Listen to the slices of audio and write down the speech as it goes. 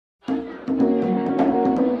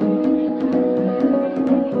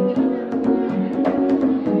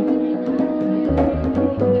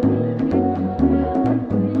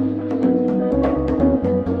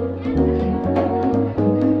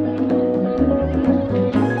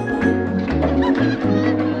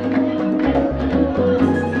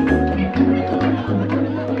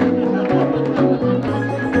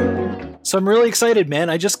So I'm really excited, man.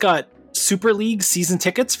 I just got Super League season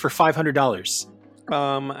tickets for $500.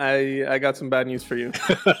 I got some bad news for you.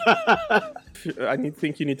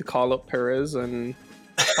 Think you need to call up Perez and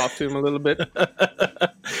talk to him a little bit.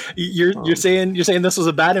 You're saying this was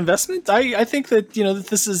a bad investment? I think that that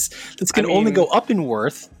this can only go up in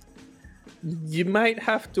worth. You might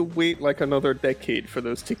have to wait like another decade for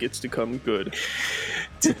those tickets to come good.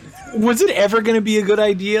 Was it ever going to be a good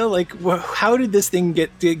idea? Like, how did this thing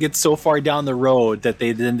get so far down the road that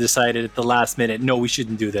they then decided at the last minute, no, we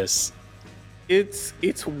shouldn't do this? It's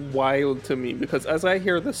wild to me because as I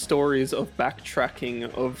hear the stories of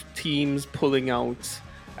backtracking of teams pulling out,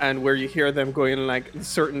 and where you hear them going like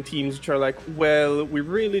certain teams which are like, well, we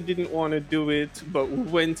really didn't want to do it, but we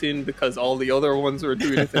went in because all the other ones were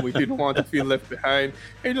doing it and we didn't want to feel left behind.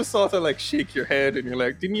 And you just sort of like shake your head and you're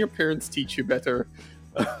like, didn't your parents teach you better?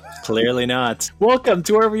 Clearly not. Welcome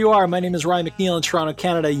to wherever you are. My name is Ryan McNeil in Toronto,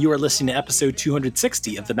 Canada. You are listening to episode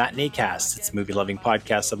 260 of The Matinee Cast. It's a movie-loving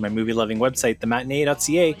podcast of my movie-loving website,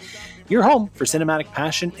 thematinee.ca, your home for cinematic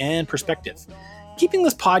passion and perspective. Keeping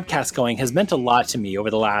this podcast going has meant a lot to me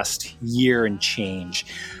over the last year and change.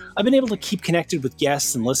 I've been able to keep connected with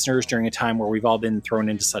guests and listeners during a time where we've all been thrown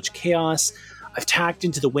into such chaos. I've tacked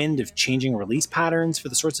into the wind of changing release patterns for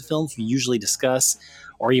the sorts of films we usually discuss,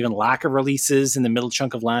 or even lack of releases in the middle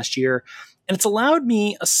chunk of last year. And it's allowed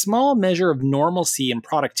me a small measure of normalcy and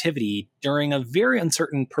productivity during a very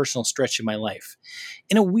uncertain personal stretch of my life.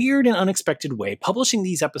 In a weird and unexpected way, publishing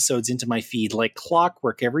these episodes into my feed like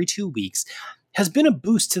clockwork every 2 weeks has been a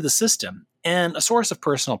boost to the system and a source of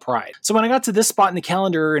personal pride. So when I got to this spot in the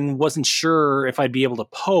calendar and wasn't sure if I'd be able to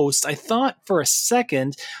post, I thought for a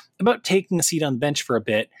second about taking a seat on the bench for a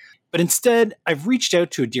bit. But instead, I've reached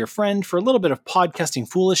out to a dear friend for a little bit of podcasting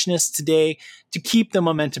foolishness today to keep the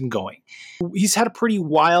momentum going. He's had a pretty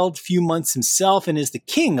wild few months himself and is the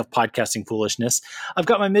king of podcasting foolishness. I've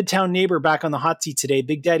got my Midtown neighbor back on the hot seat today,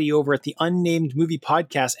 Big Daddy over at the Unnamed Movie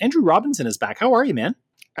Podcast. Andrew Robinson is back. How are you, man?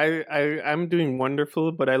 I'm doing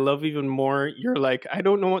wonderful, but I love even more. You're like, I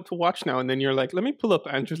don't know what to watch now. And then you're like, let me pull up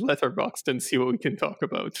Andrew's Letterboxd and see what we can talk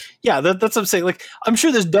about. Yeah, that's what I'm saying. Like, I'm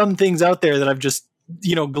sure there's dumb things out there that I've just,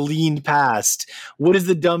 gleaned past. What is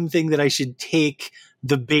the dumb thing that I should take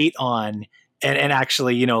the bait on and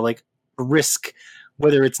actually, risk,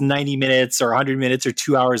 whether it's 90 minutes or 100 minutes or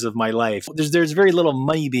 2 hours of my life? There's very little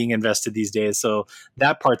money being invested these days. So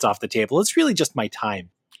that part's off the table. It's really just my time.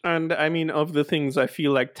 And I mean, of the things, I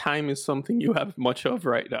feel like time is something you have much of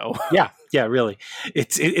right now. Yeah, really.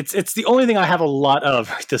 It's the only thing I have a lot of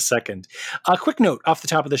right this second. A quick note off the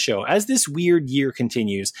top of the show. As this weird year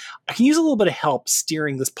continues, I can use a little bit of help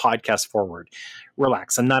steering this podcast forward.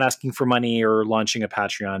 Relax. I'm not asking for money or launching a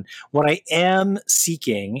Patreon. What I am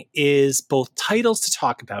seeking is both titles to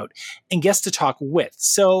talk about and guests to talk with.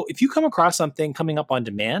 So if you come across something coming up on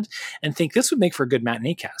demand and think this would make for a good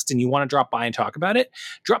matinee cast and you want to drop by and talk about it,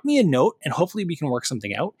 drop me a note and hopefully we can work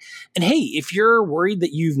something out. And hey, if you're worried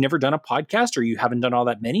that you've never done a podcast or you haven't done all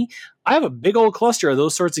that many, I have a big old cluster of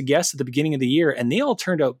those sorts of guests at the beginning of the year and they all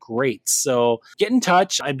turned out great. So get in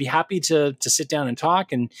touch. I'd be happy to sit down and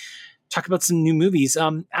talk about some new movies.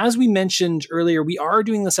 As we mentioned earlier, we are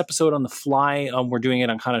doing this episode on the fly. We're doing it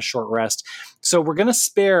on kind of short rest. So we're going to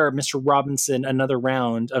spare Mr. Robinson another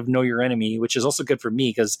round of Know Your Enemy, which is also good for me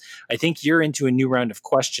because I think you're into a new round of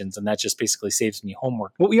questions and that just basically saves me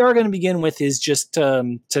homework. What we are going to begin with is just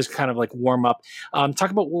to kind of like warm up,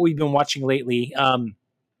 talk about what we've been watching lately.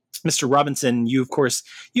 Mr. Robinson, you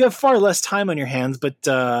have far less time on your hands, but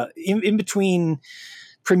in between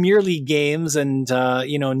Premier League games and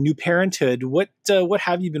new parenthood, what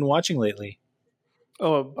have you been watching lately?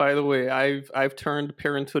 Oh, by the way, I've turned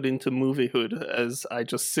parenthood into moviehood as I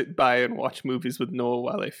just sit by and watch movies with Noah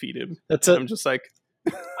while I feed him. I'm just like,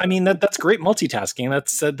 I mean that's great multitasking.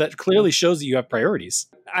 That clearly shows that you have priorities.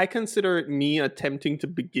 I consider it me attempting to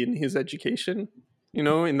begin his education.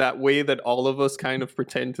 In that way that all of us kind of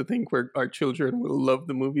pretend to think our children will love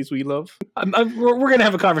the movies we love. We're going to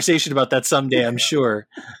have a conversation about that someday, I'm sure.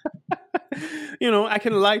 I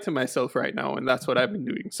can lie to myself right now, and that's what I've been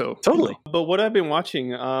doing. So totally. But what I've been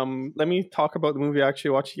watching, let me talk about the movie I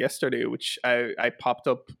actually watched yesterday, which I popped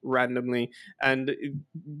up randomly. And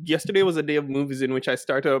yesterday was a day of movies in which I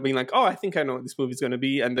started out being like, oh, I think I know what this movie's going to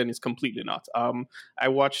be, and then it's completely not. I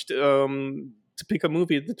watched... to pick a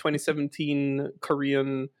movie, the 2017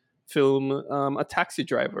 Korean film A Taxi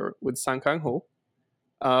Driver with Sang Kang-ho,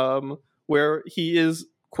 where he is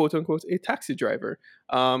quote unquote a taxi driver.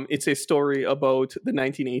 It's a story about the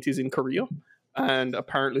 1980s in Korea, and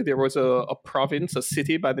apparently there was a province, a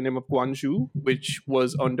city by the name of Gwangju, which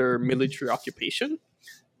was under military occupation.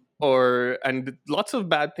 and lots of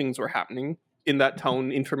bad things were happening in that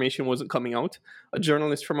town. Information wasn't coming out. A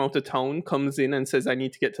journalist from out of town comes in and says, I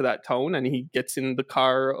need to get to that town, and he gets in the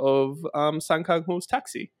car of Sang Kang-ho's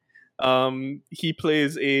taxi. He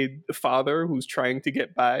plays a father who's trying to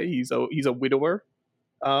get by. He's a widower.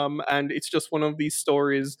 And it's just one of these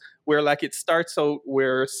stories where, like, it starts out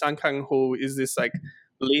where Sang Kang-ho is this, like,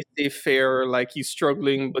 laissez-faire, like, he's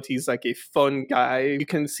struggling, but he's, like, a fun guy. You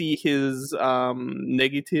can see his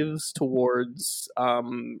negatives towards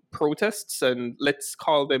protests, and let's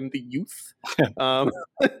call them the youth.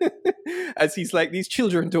 As he's like, these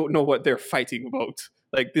children don't know what they're fighting about.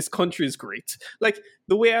 Like, this country is great. Like,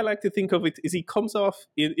 the way I like to think of it is he comes off,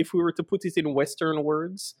 if we were to put it in Western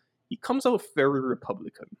words, he comes out very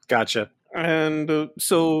Republican. Gotcha. And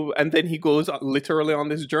and then he goes literally on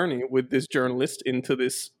this journey with this journalist into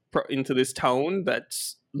this town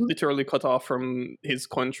that's literally cut off from his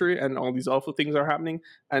country, and all these awful things are happening,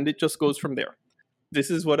 and it just goes from there. This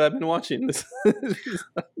is what I've been watching.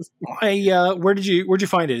 Where'd you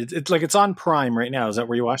find it? It's like, it's on Prime right now. Is that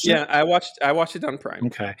where you watched it? Yeah, I watched it on Prime.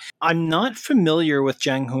 Okay. I'm not familiar with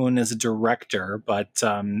Jang Hoon as a director, but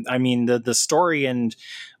I mean, the story and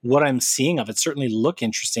what I'm seeing of it certainly look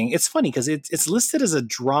interesting. It's funny because it's listed as a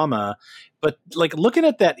drama, but like, looking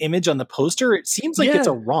at that image on the poster, it seems like it's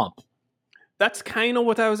a romp. That's kind of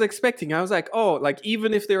what I was expecting. I was like, oh, like,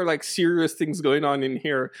 even if there are, like, serious things going on in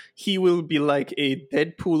here, he will be like a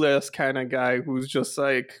Deadpool-esque kind of guy who's just,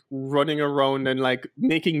 like, running around and, like,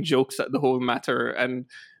 making jokes at the whole matter, and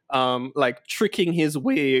like, tricking his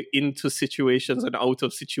way into situations and out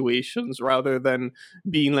of situations, rather than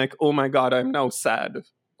being like, oh my god, I'm now sad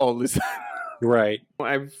all this time. Right.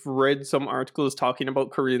 I've read some articles talking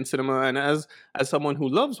about Korean cinema, and as someone who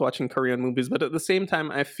loves watching Korean movies, but at the same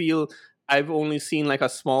time, I feel I've only seen, like, a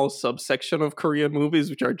small subsection of Korean movies,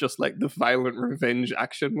 which are just, like, the violent revenge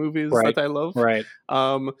action movies that I love. Right.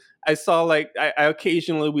 I saw, like, I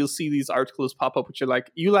occasionally will see these articles pop up, which are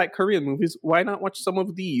like, you like Korean movies? Why not watch some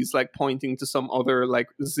of these? Like, pointing to some other, like,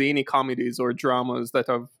 zany comedies or dramas that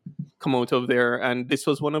have come out of there. And this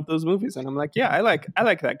was one of those movies. And I'm like, yeah, I like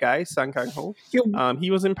that guy, Sang Kang-ho.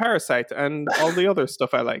 He was in Parasite and all the other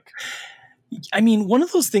stuff I like. I mean, one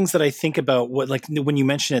of those things that I think about, what, like, when you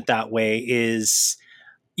mention it that way, is,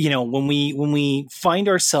 you know, when we find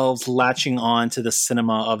ourselves latching on to the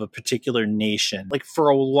cinema of a particular nation. Like, for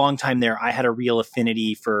a long time there, I had a real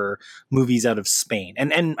affinity for movies out of Spain,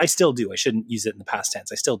 and I still do. I shouldn't use it in the past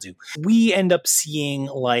tense. I still do. We end up seeing,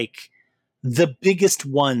 like, the biggest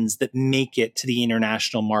ones that make it to the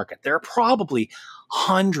international market. There are probably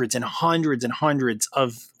hundreds and hundreds and hundreds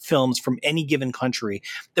of films from any given country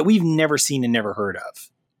that we've never seen and never heard of.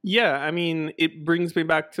 Yeah, I mean, it brings me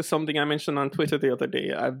back to something I mentioned on Twitter the other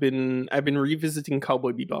day. I've been revisiting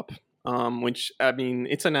Cowboy Bebop, which, I mean,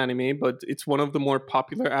 it's an anime, but it's one of the more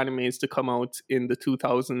popular animes to come out in the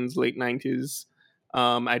 2000s, late 90s.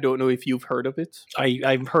 I don't know if you've heard of it.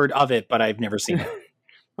 I've heard of it, but I've never seen it.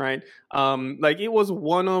 Right. Like, it was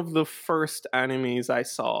one of the first animes I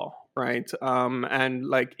saw, right? And,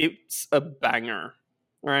 like, it's a banger,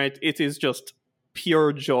 right? It is just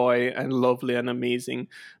pure joy and lovely and amazing.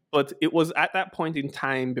 But it was at that point in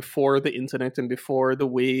time, before the internet and before the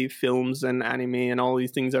way films and anime and all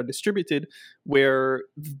these things are distributed, where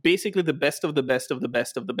basically the best of the best of the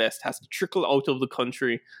best of the best has to trickle out of the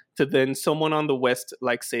country to then someone on the West,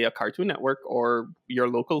 like, say, a Cartoon Network or your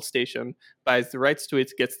local station, buys the rights to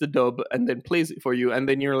it, gets the dub, and then plays it for you. And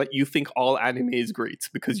then you're like, you think all anime is great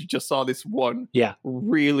because you just saw this one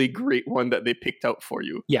really great one that they picked out for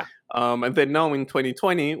you. Yeah. And then now in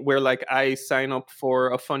 2020, where, like, I sign up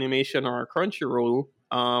for a Funimation or a Crunchyroll,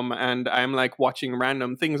 and I'm, like, watching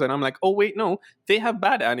random things, and I'm like, oh wait, no, they have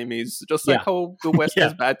bad animes, just like how the West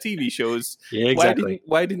has bad TV shows. Yeah, exactly.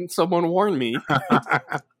 Why didn't someone warn me?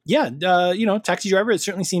 Yeah, you know, Taxi Driver, it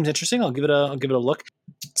certainly seems interesting. I'll give it a look.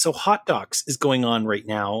 So Hot Docs is going on right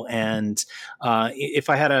now, and if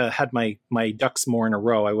I had my ducks more in a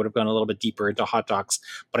row, I would have gone a little bit deeper into Hot Docs,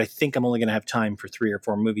 but I think I'm only going to have time for 3 or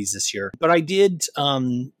 4 movies this year. But I did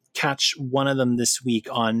catch one of them this week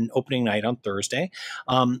on opening night on Thursday.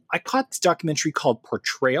 I caught this documentary called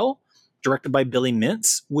Portrayal, directed by Billy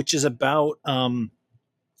Mintz, which is about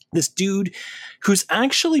this dude who's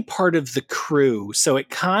actually part of the crew. So it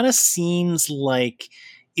kind of seems like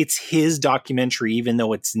it's his documentary, even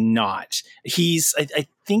though it's not. I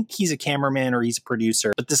think he's a cameraman or he's a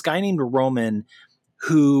producer, but this guy named Roman,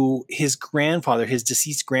 who his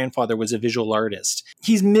deceased grandfather was a visual artist.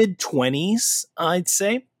 He's mid-20s, I'd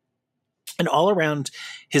say. And all around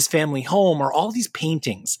his family home are all these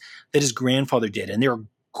paintings that his grandfather did. And they're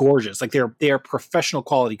gorgeous. Like they are professional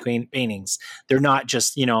quality paintings. They're not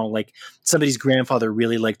just, like somebody's grandfather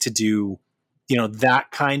really liked to do,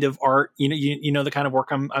 that kind of art. You know the kind of work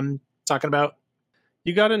I'm talking about.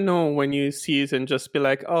 You got to know when you see it and just be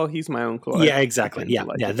like, oh, he's my uncle. Yeah, exactly. Yeah.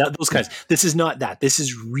 Those kinds. This is not that. This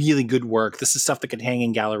is really good work. This is stuff that can hang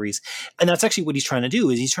in galleries. And that's actually what he's trying to do,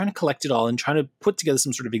 is he's trying to collect it all and trying to put together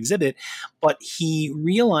some sort of exhibit. But he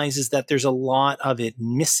realizes that there's a lot of it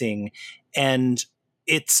missing. And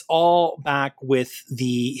it's all back with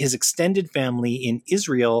his extended family in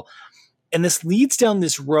Israel. And this leads down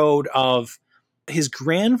this road of his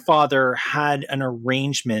grandfather had an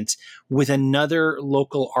arrangement with another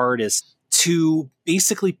local artist to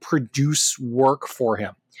basically produce work for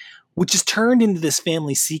him, which is turned into this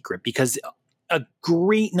family secret because a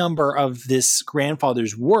great number of this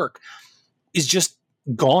grandfather's work is just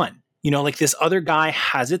gone. Like this other guy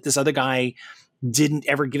has it. This other guy didn't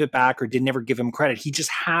ever give it back or didn't ever give him credit. He just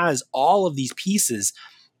has all of these pieces,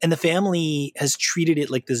 and the family has treated it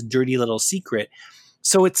like this dirty little secret.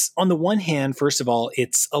 So it's, on the one hand, first of all,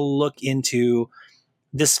 it's a look into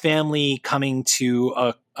this family coming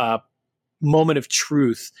to a moment of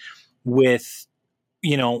truth with,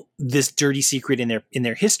 this dirty secret in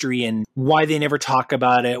their history, and why they never talk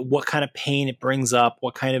about it, what kind of pain it brings up,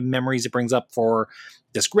 what kind of memories it brings up for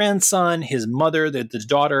this grandson, his mother, the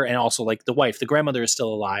daughter, and also like the wife. The grandmother is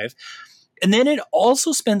still alive. And then it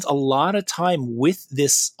also spends a lot of time with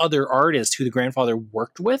this other artist who the grandfather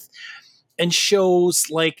worked with, and shows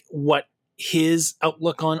like what his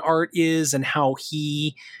outlook on art is and how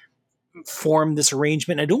he formed this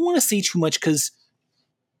arrangement. I don't want to say too much because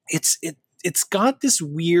it's got this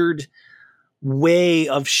weird way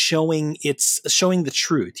of showing the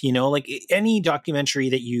truth. Like any documentary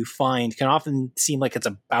that you find can often seem like it's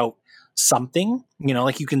about something.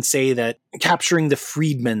 Like you can say that Capturing the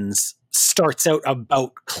Friedmans starts out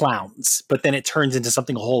about clowns, but then it turns into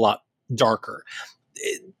something a whole lot darker.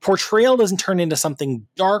 Portrayal doesn't turn into something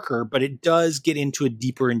darker, but it does get into a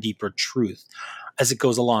deeper and deeper truth as it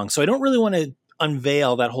goes along. So I don't really want to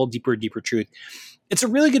unveil that whole deeper and deeper truth. It's a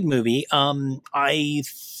really good movie. I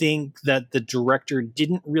think that the director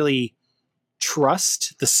didn't really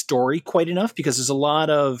trust the story quite enough, because there's a lot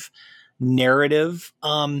of narrative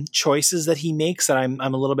choices that he makes that I'm a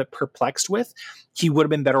little bit perplexed with. He would have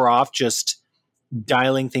been better off just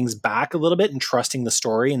dialing things back a little bit and trusting the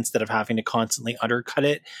story instead of having to constantly undercut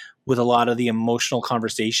it with a lot of the emotional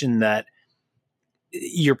conversation that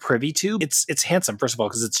you're privy to. It's handsome, first of all,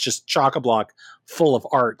 because it's just chock-a-block full of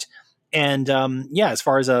art. And as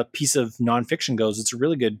far as a piece of nonfiction goes, it's a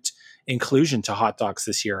really good inclusion to Hot Docs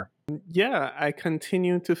this year. Yeah, I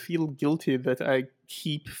continue to feel guilty that I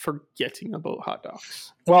keep forgetting about Hot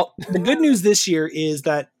Docs. Well, the good news this year is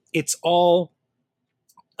that it's all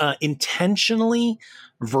intentionally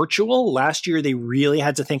virtual. Last year, they really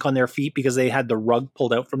had to think on their feet because they had the rug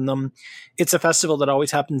pulled out from them. It's a festival that always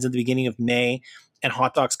happens at the beginning of May, and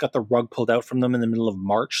Hot Docs got the rug pulled out from them in the middle of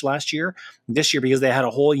March last year. This year, because they had a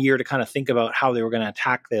whole year to kind of think about how they were going to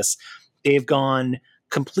attack this, they've gone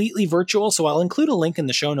completely virtual. So I'll include a link in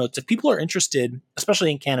the show notes. If people are interested, especially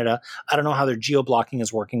in Canada, I don't know how their geo-blocking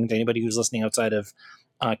is working to anybody who's listening outside of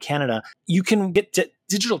Canada, you can get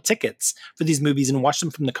digital tickets for these movies and watch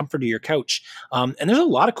them from the comfort of your couch. And there's a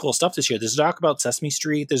lot of cool stuff this year. There's a doc about Sesame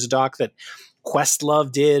Street. There's a doc that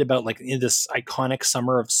Questlove did about like this iconic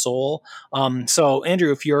Summer of Soul. So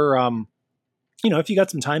Andrew, if you're, if you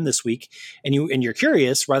got some time this week and you're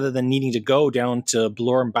curious, rather than needing to go down to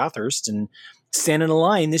Bloor and Bathurst and stand in a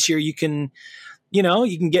line this year, you can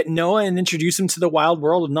get Noah and introduce him to the wild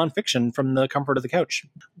world of nonfiction from the comfort of the couch.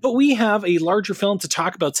 But we have a larger film to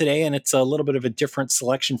talk about today, and it's a little bit of a different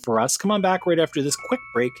selection for us. Come on back right after this quick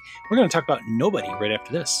break. We're going to talk about Nobody right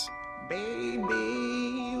after this. Baby,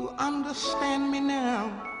 you understand me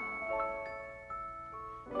now.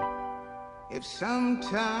 If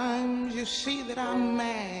sometimes you see that I'm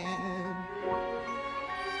mad,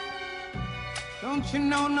 don't you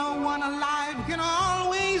know no one alive can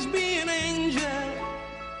always be an angel?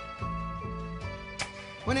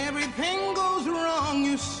 When everything goes wrong,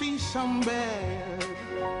 you see some bad.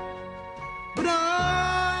 But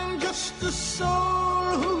I'm just a soul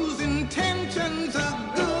whose intentions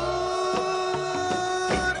are good.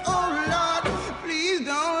 Oh Lord, please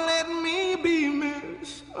don't let me be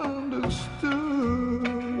misunderstood.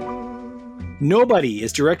 Nobody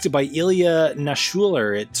is directed by Ilya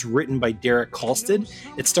Naishuller. It's written by Derek Kolstad.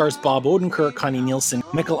 It stars Bob Odenkirk, Connie Nielsen,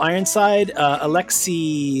 Michael Ironside,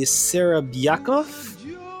 Alexei Serebyakov.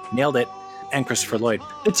 Nailed it. and Christopher Lloyd.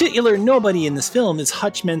 The titular nobody in this film is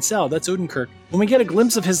Hutch Mansell, that's Odenkirk. When we get a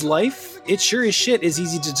glimpse of his life, it sure as shit is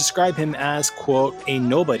easy to describe him as, quote, a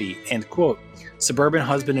nobody, end quote. Suburban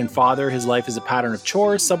husband and father, his life is a pattern of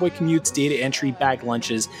chores, subway commutes, data entry, bag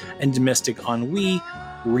lunches, and domestic ennui.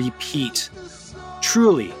 Repeat.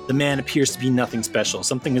 Truly, the man appears to be nothing special,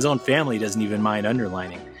 something his own family doesn't even mind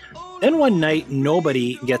underlining. Then one night,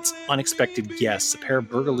 nobody gets unexpected guests. A pair of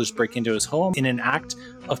burglars break into his home in an act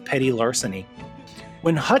of petty larceny.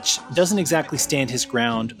 When Hutch doesn't exactly stand his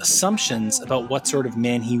ground, assumptions about what sort of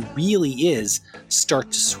man he really is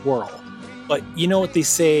start to swirl. But you know what they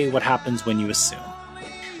say, what happens when you assume.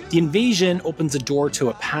 The invasion opens a door to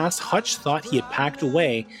a past Hutch thought he had packed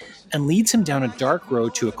away and leads him down a dark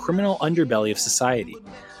road to a criminal underbelly of society.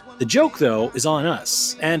 The joke, though, is on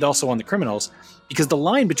us, and also on the criminals, because the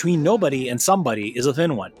line between nobody and somebody is a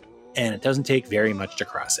thin one, and it doesn't take very much to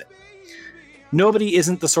cross it. Nobody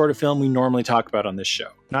isn't the sort of film we normally talk about on this show.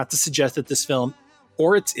 Not to suggest that this film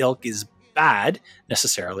or its ilk is bad,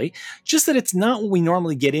 necessarily, just that it's not what we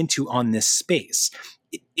normally get into on this space.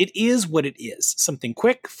 It is what it is. Something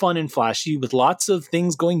quick, fun, and flashy with lots of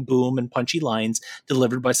things going boom and punchy lines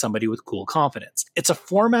delivered by somebody with cool confidence. It's a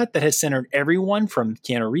format that has centered everyone from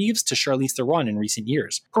Keanu Reeves to Charlize Theron in recent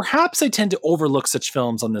years. Perhaps I tend to overlook such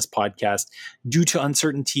films on this podcast due to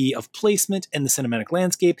uncertainty of placement and the cinematic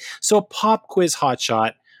landscape. So a pop quiz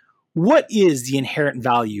hotshot, what is the inherent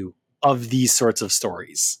value of these sorts of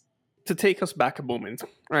stories? To take us back a moment,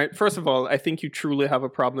 right? First of all, I think you truly have a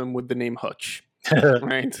problem with the name Hutch.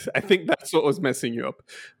 Right? I think that's what was messing you up.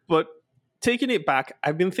 But taking it back,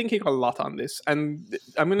 I've been thinking a lot on this, and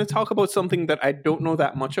I'm going to talk about something that I don't know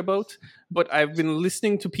that much about, but I've been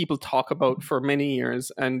listening to people talk about for many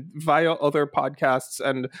years, and via other podcasts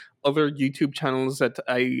and other YouTube channels that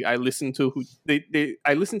I listen to,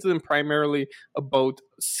 I listen to them primarily about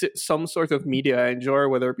some sort of media I enjoy,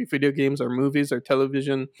 whether it be video games or movies or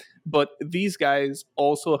television. But these guys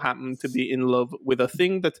also happen to be in love with a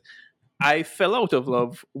thing that I fell out of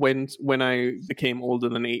love when I became older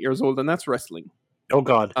than 8 years old, and that's wrestling. Oh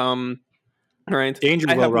God! Right. Danger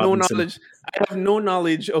I Will have Robinson. no knowledge. I have no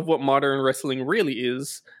knowledge of what modern wrestling really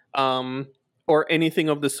is, or anything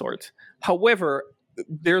of the sort. However,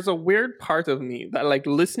 there's a weird part of me that like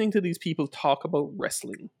listening to these people talk about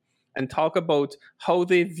wrestling and talk about how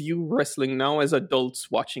they view wrestling now as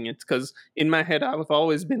adults watching it. Because in my head, I've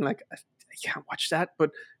always been like, I can't watch that,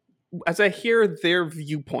 but as I hear their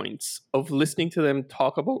viewpoints of listening to them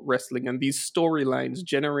talk about wrestling and these storylines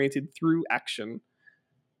generated through action,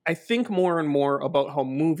 I think more and more about how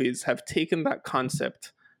movies have taken that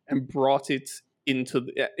concept and brought it into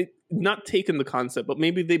not taken the concept, but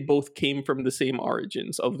maybe they both came from the same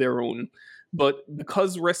origins of their own. But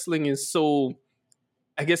because wrestling is so,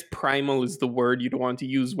 I guess primal is the word you'd want to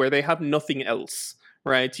use, where they have nothing else,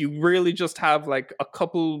 right? You really just have like a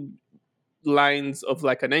couple lines of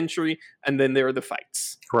like an entry, and then there are the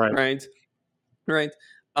fights, right.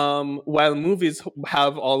 While movies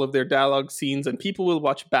have all of their dialogue scenes, and people will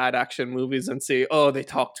watch bad action movies and say, oh, they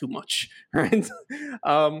talk too much, right?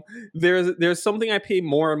 There's something I pay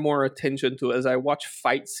more and more attention to as I watch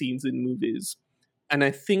fight scenes in movies, and I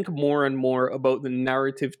think more and more about the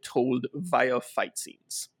narrative told via fight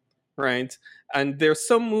scenes, right? And there's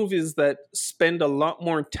some movies that spend a lot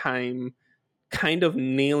more time kind of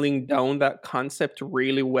nailing down that concept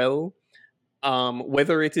really well.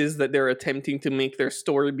 Whether it is that they're attempting to make their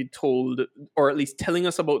story be told, or at least telling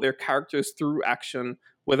us about their characters through action,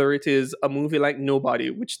 whether it is a movie like Nobody,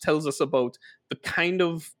 which tells us about the kind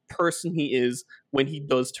of person he is when he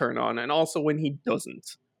does turn on, and also when he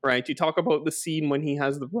doesn't, right? You talk about the scene when he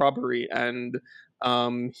has the robbery and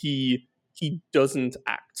he doesn't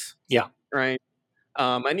act. Yeah. Right?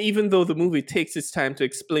 And even though the movie takes its time to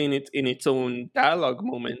explain it in its own dialogue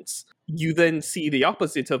moments, you then see the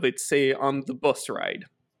opposite of it, say, on the bus ride,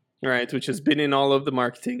 right, which has been in all of the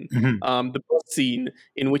marketing. The bus scene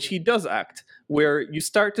in which he does act, where you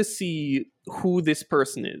start to see who this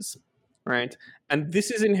person is, right? And this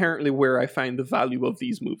is inherently where I find the value of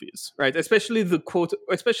these movies, right? Especially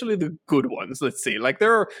the good ones, let's say. Like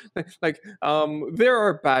there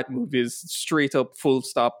are bad movies, straight up, full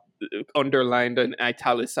stop, underlined and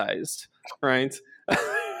italicized, right?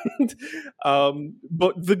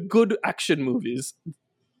 But the good action movies,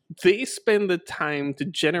 they spend the time to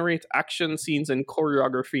generate action scenes and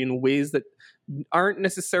choreography in ways that aren't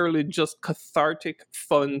necessarily just cathartic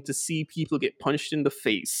fun to see people get punched in the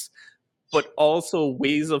face, but also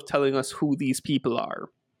ways of telling us who these people are,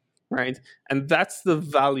 right? And that's the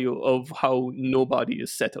value of how Nobody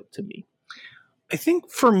is set up to me. I think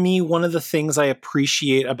for me, one of the things I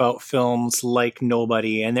appreciate about films like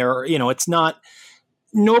Nobody, and there are, it's not,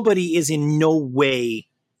 Nobody is in no way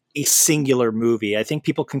a singular movie. I think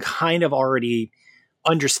people can kind of already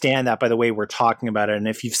understand that by the way we're talking about it. And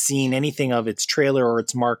if you've seen anything of its trailer or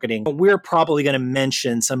its marketing, we're probably going to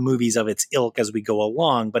mention some movies of its ilk as we go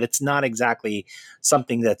along, but it's not exactly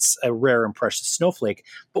something that's a rare and precious snowflake.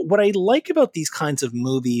 But what I like about these kinds of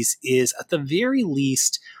movies is, at the very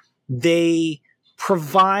least, they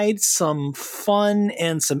provide some fun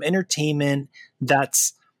and some entertainment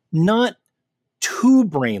that's not too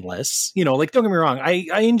brainless. Like, don't get me wrong,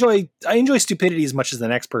 I enjoy stupidity as much as the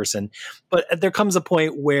next person, but there comes a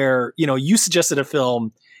point where, you suggested a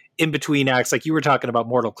film in between acts, like you were talking about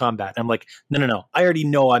Mortal Kombat, and I'm like, no, I already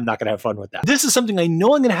know I'm not going to have fun with that. This is something I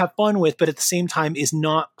know I'm going to have fun with, but at the same time is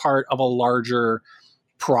not part of a larger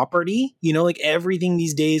property. Like, everything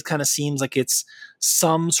these days kind of seems like it's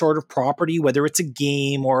some sort of property, whether it's a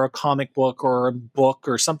game or a comic book or a book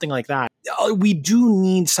or something like that. We do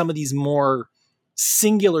need some of these more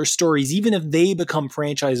singular stories, even if they become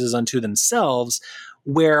franchises unto themselves,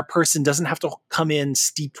 where a person doesn't have to come in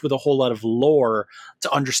steeped with a whole lot of lore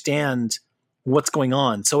to understand what's going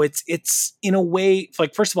on. So it's in a way,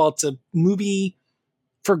 like, first of all, it's a movie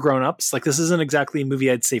for grown-ups. Like, this isn't exactly a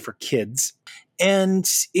movie I'd say for kids. And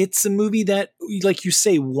it's a movie that, like you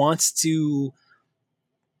say, wants to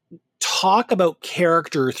talk about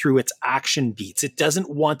character through its action beats. It doesn't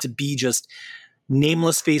want to be just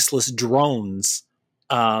nameless, faceless drones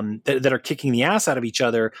that are kicking the ass out of each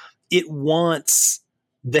other. It wants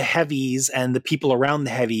the heavies and the people around the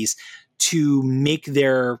heavies to make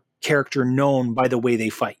their character known by the way they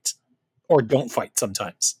fight, or don't fight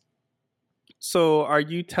sometimes. So are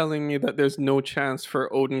you telling me that there's no chance for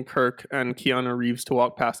Odenkirk and Keanu Reeves to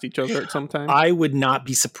walk past each other at some time? I would not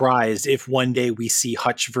be surprised if one day we see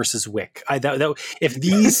Hutch versus Wick. If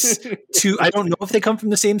these two, I don't know if they come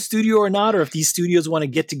from the same studio or not, or if these studios want to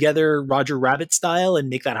get together Roger Rabbit style and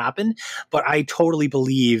make that happen. But I totally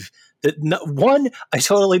believe that, one, I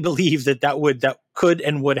totally believe that could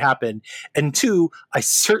and would happen. And two, I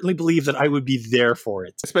certainly believe that I would be there for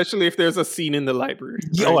it. Especially if there's a scene in the library.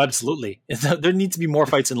 Right? Oh, absolutely. There needs to be more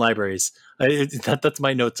fights in libraries. That's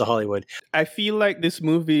my note to Hollywood. I feel like this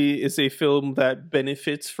movie is a film that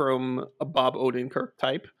benefits from a Bob Odenkirk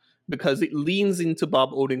type, because it leans into Bob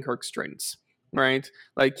Odenkirk's strengths, right?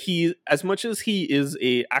 Like, as much as he is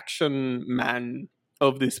a action man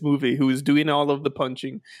of this movie, who is doing all of the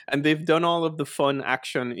punching, and they've done all of the fun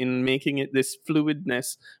action in making it this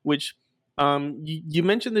fluidness, which you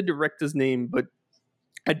mentioned the director's name, but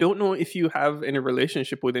I don't know if you have any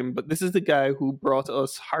relationship with him, but this is the guy who brought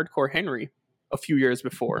us Hardcore Henry a few years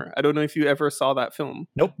before. I don't know if you ever saw that film.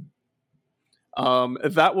 Nope.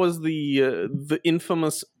 That was the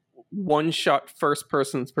infamous one-shot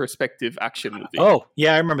first-person perspective action movie. Oh,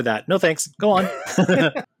 yeah, I remember that. No thanks. Go on.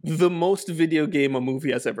 The most video game a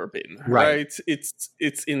movie has ever been, right?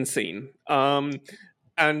 It's insane. And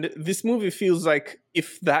this movie feels like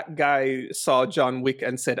if that guy saw John Wick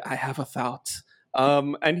and said, I have a thought,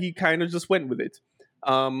 and he kind of just went with it.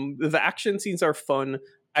 The action scenes are fun.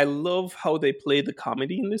 I love how they play the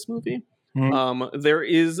comedy in this movie. Mm-hmm. There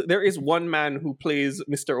is one man who plays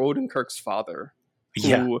Mr. Odenkirk's father.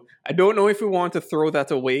 Yeah. Who, I don't know if we want to throw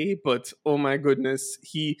that away, but oh my goodness,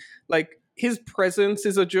 his presence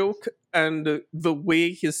is a joke, and the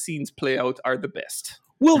way his scenes play out are the best.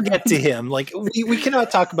 We'll get to him. Like, we cannot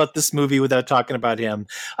talk about this movie without talking about him.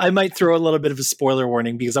 I might throw a little bit of a spoiler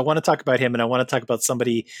warning, because I want to talk about him, and I want to talk about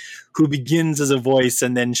somebody who begins as a voice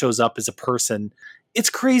and then shows up as a person. It's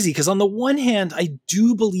crazy, because on the one hand, I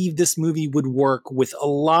do believe this movie would work with a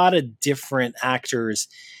lot of different actors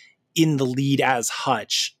in the lead as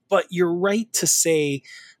Hutch. But you're right to say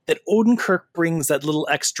that Odenkirk brings that little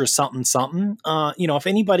extra something. If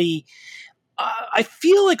anybody, I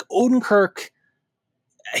feel like Odenkirk,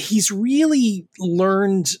 he's really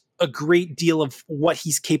learned a great deal of what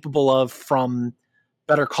he's capable of from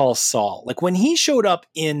Better Call Saul. Like, when he showed up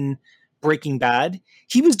in Breaking Bad,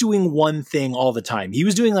 he was doing one thing all the time. He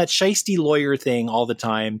was doing that shiesty lawyer thing all the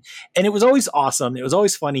time. And it was always awesome. It was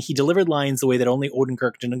always funny. He delivered lines the way that only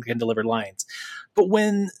Odenkirk can deliver lines. But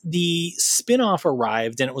when the spinoff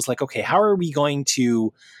arrived and it was like, okay, how are we going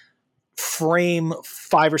to frame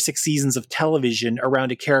 5 or 6 seasons of television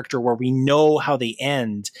around a character where we know how they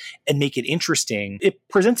end and make it interesting? It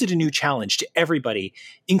presented a new challenge to everybody,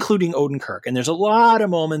 including Odenkirk. And there's a lot of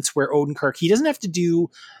moments where Odenkirk, he doesn't have to do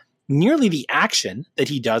nearly the action that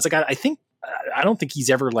he does. Like, I don't think he's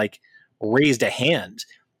ever like raised a hand.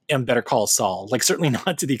 in Better Call Saul. Like, certainly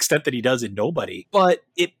not to the extent that he does in Nobody, but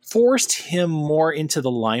it forced him more into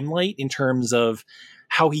the limelight in terms of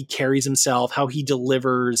how he carries himself, how he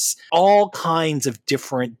delivers all kinds of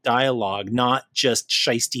different dialogue, not just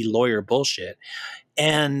shisty lawyer bullshit,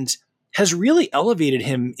 and has really elevated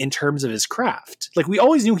him in terms of his craft. Like, we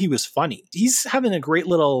always knew he was funny. He's having a great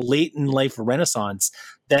little late in life renaissance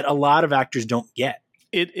that a lot of actors don't get.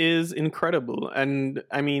 It is incredible. And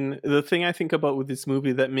I mean, the thing I think about with this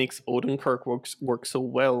movie that makes Odenkirk work so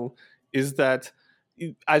well is that,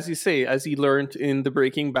 as you say, as he learned in the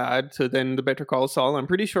Breaking Bad to then the Better Call Saul, I'm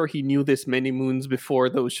pretty sure he knew this many moons before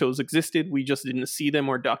those shows existed. We just didn't see them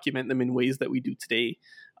or document them in ways that we do today.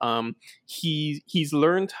 He's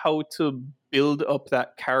learned how to build up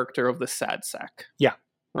that character of the sad sack. Yeah.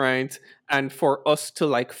 Right. And for us to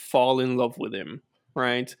like fall in love with him.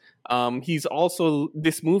 Right.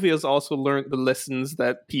 This movie has also learned the lessons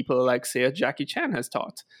that people like, say, Jackie Chan has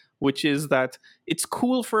taught, which is that it's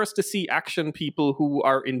cool for us to see action people who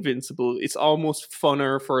are invincible. It's almost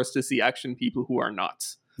funner for us to see action people who are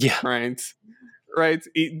not. Yeah. Right.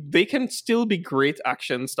 They can still be great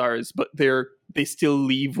action stars, but they still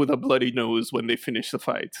leave with a bloody nose when they finish the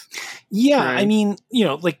fight. Yeah. Right? I mean,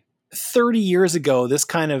 like 30 years ago, this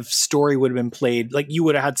kind of story would have been played. Like, you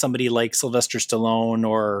would have had somebody like Sylvester Stallone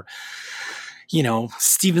or,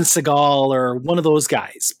 Steven Seagal or one of those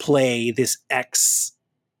guys play this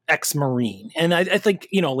ex-Marine. And I think,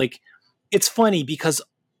 it's funny because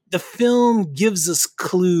the film gives us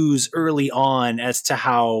clues early on as to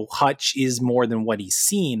how Hutch is more than what he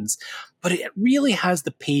seems, but it really has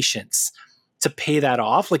the patience to pay that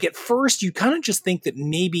off. Like, at first, you kind of just think that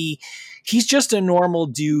maybe he's just a normal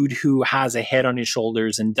dude who has a head on his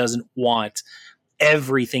shoulders and doesn't want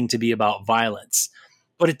everything to be about violence.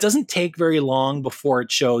 But it doesn't take very long before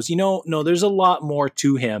it shows, no, there's a lot more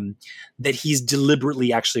to him that he's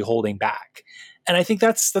deliberately actually holding back. And I think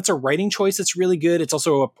that's a writing choice that's really good. It's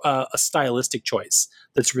also a stylistic choice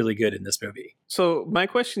that's really good in this movie. So my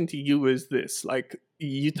question to you is this: like,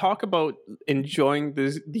 you talk about enjoying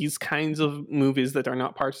these kinds of movies that are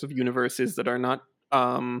not parts of universes, that are not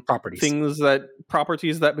properties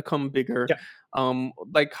that become bigger. Yeah.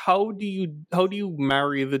 Like, how do you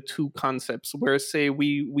marry the two concepts? Where, say,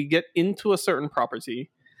 we get into a certain property,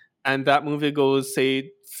 and that movie goes, say,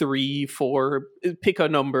 3, 4, pick a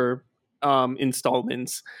number.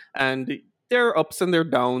 Installments, and there are ups and there are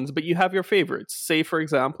downs, but you have your favorites. Say, for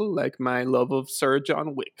example, like my love of Sir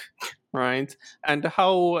John Wick, right? And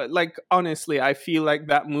how, like, honestly, I feel like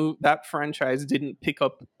that franchise didn't pick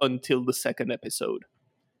up until the second episode,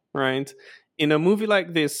 right? In a movie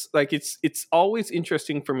like this, like, it's always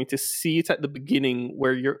interesting for me to see it at the beginning,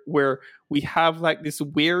 where we have like this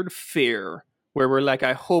weird fear where we're like,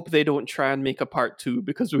 I hope they don't try and make a part 2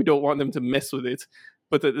 because we don't want them to mess with it.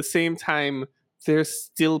 But at the same time, there's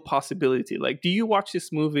still possibility. Like, do you watch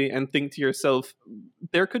this movie and think to yourself,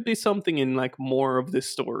 there could be something in like more of this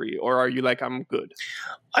story? Or are you like, I'm good?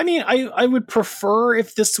 I mean, I would prefer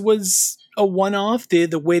if this was a one-off.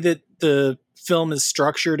 The way that the film is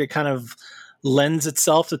structured, it kind of lends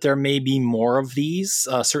itself that there may be more of these.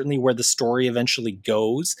 Certainly where the story eventually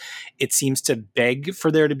goes, it seems to beg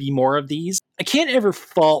for there to be more of these. I can't ever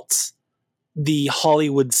fault the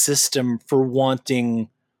Hollywood system for wanting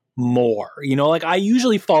more. Like, I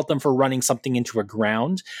usually fault them for running something into a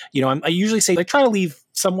ground. I usually say, like, try to leave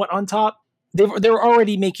somewhat on top. They're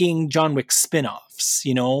already making John Wick spin-offs.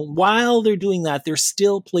 While they're doing that, there's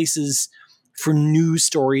still places for new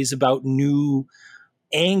stories about new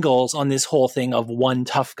angles on this whole thing of one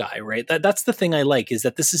tough guy, right? That's the thing I like, is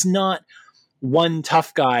that this is not one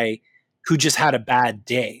tough guy who just had a bad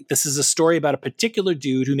day. This is a story about a particular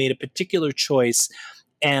dude who made a particular choice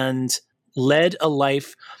and led a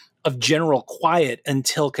life of general quiet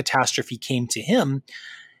until catastrophe came to him.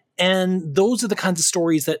 And those are the kinds of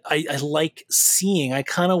stories that I like seeing. I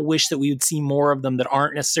kind of wish that we would see more of them that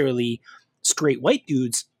aren't necessarily straight white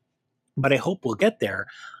dudes, but I hope we'll get there.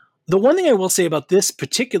 The one thing I will say about this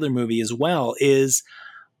particular movie as well is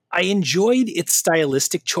I enjoyed its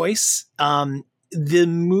stylistic choice. The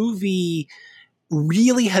movie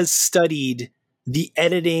really has studied the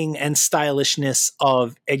editing and stylishness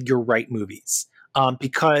of Edgar Wright movies.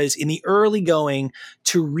 Because in the early going,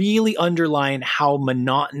 to really underline how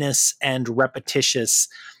monotonous and repetitious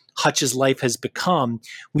Hutch's life has become,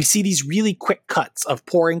 we see these really quick cuts of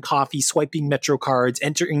pouring coffee, swiping Metro cards,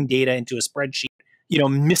 entering data into a spreadsheet,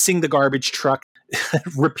 missing the garbage truck,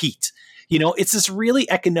 repeat. It's this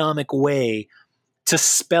really economic way to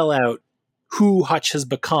spell out who Hutch has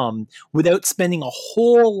become without spending a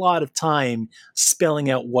whole lot of time spelling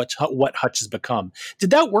out what Hutch has become. Did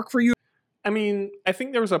that work for you? I mean, I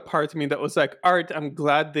think there was a part of me that was like, all right, I'm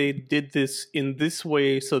glad they did this in this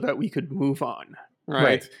way so that we could move on.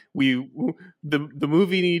 Right. The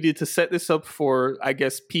movie needed to set this up for, I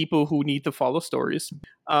guess, people who need to follow stories.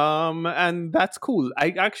 And that's cool.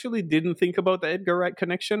 I actually didn't think about the Edgar Wright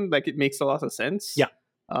connection. Like, it makes a lot of sense. Yeah.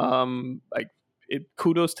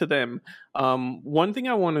 Kudos to them. One thing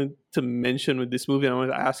I wanted to mention with this movie, and I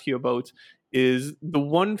wanted to ask you about, is the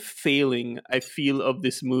one failing I feel of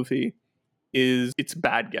this movie is its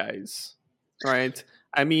bad guys, right?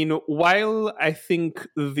 I mean, while I think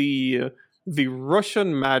the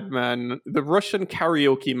Russian madman, the Russian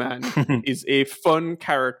karaoke man, is a fun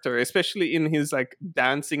character, especially in his like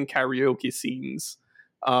dancing karaoke scenes.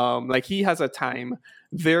 Like, he has a time.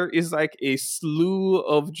 There is like a slew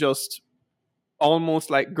of just almost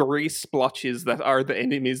like gray splotches that are the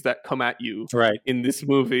enemies that come at you in this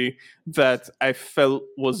movie that I felt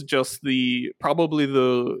was just probably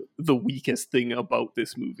the weakest thing about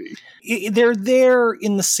this movie. They're there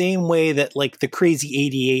in the same way that like the Crazy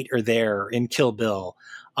 88 are there in Kill Bill.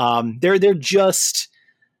 They're just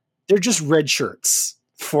red shirts.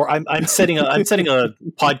 I'm setting a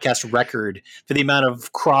podcast record for the amount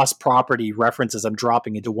of cross property references I'm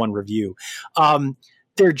dropping into one review.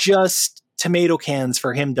 They're just tomato cans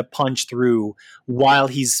for him to punch through while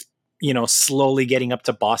he's, slowly getting up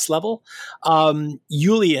to boss level.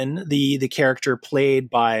 Yulian, the character played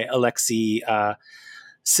by Alexei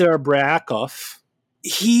Serebryakov,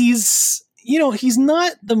 he's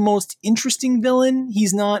not the most interesting villain.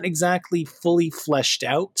 He's not exactly fully fleshed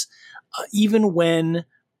out, even when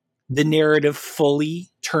the narrative fully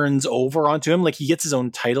turns over onto him. Like, he gets his own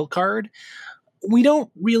title card. We don't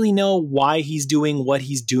really know why he's doing what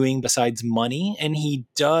he's doing besides money, and he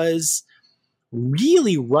does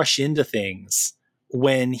really rush into things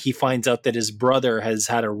when he finds out that his brother has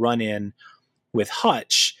had a run-in with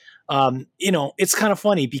Hutch. It's kind of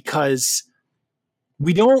funny because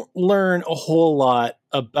we don't learn a whole lot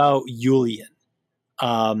about Yulian,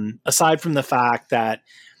 aside from the fact that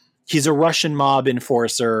he's a Russian mob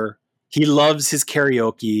enforcer. He loves his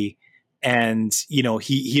karaoke, and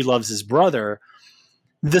he loves his brother.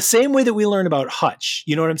 The same way that we learn about Hutch.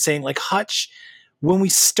 You know what I'm saying? Like, Hutch, when we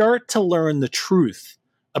start to learn the truth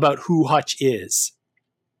about who Hutch is,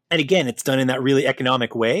 and again, it's done in that really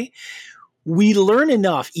economic way, we learn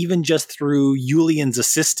enough even just through Yulian's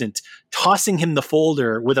assistant tossing him the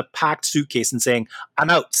folder with a packed suitcase and saying,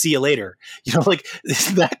 "I'm out, see you later." Like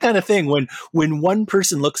that kind of thing. When one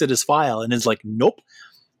person looks at his file and is like, "Nope,"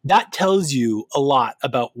 that tells you a lot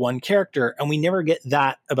about one character, and we never get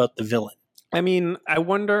that about the villain. I mean, I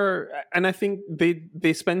wonder, and I think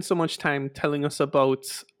they spend so much time telling us about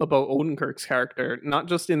Odenkirk's character, not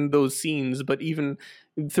just in those scenes, but even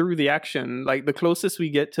through the action. Like, the closest we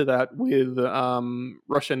get to that with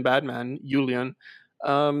Russian Badman, Yulian,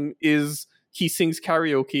 is he sings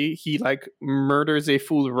karaoke. He like murders a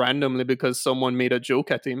fool randomly because someone made a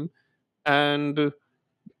joke at him, and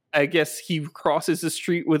I guess he crosses the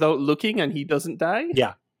street without looking and he doesn't die.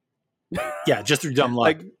 Yeah, just through dumb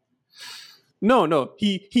luck. Like, No,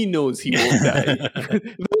 he knows he won't die.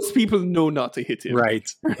 Those people know not to hit him. Right.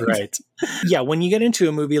 Yeah, when you get into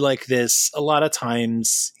a movie like this, a lot of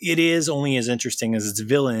times it is only as interesting as its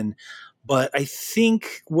villain. But I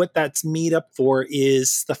think what that's made up for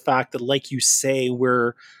is the fact that, like you say,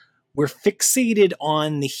 we're fixated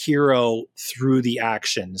on the hero through the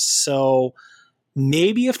action. So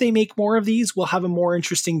maybe if they make more of these, we'll have a more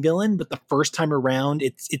interesting villain, but the first time around,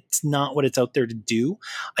 it's not what it's out there to do.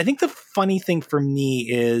 I think the funny thing for me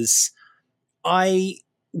is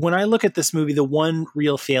when I look at this movie, the one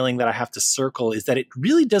real failing that I have to circle is that it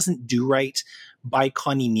really doesn't do right by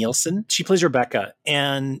Connie Nielsen. She plays Rebecca,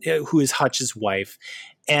 and who is Hutch's wife.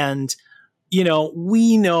 And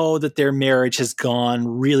we know that their marriage has gone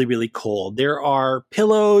really, really cold. There are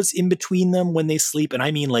pillows in between them when they sleep. And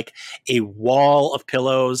I mean like a wall of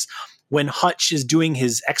pillows. When Hutch is doing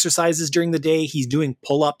his exercises during the day, he's doing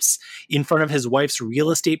pull-ups in front of his wife's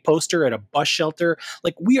real estate poster at a bus shelter.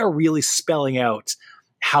 Like, we are really spelling out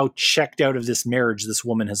how checked out of this marriage this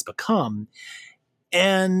woman has become.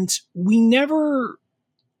 And we never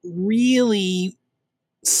really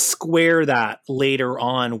square that later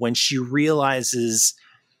on when she realizes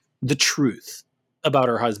the truth about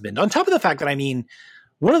her husband. On top of the fact that, I mean,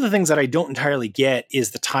 one of the things that I don't entirely get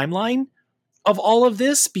is the timeline of all of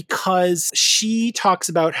this, because she talks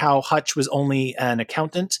about how Hutch was only an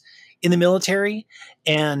accountant in the military,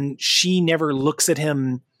 and she never looks at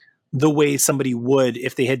him the way somebody would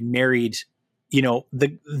if they had married,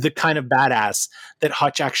 the kind of badass that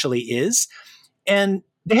Hutch actually is. And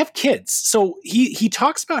they have kids. So he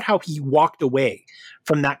talks about how he walked away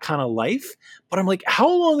from that kind of life. But I'm like, how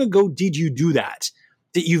long ago did you do that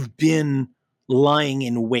you've been lying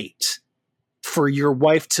in wait for your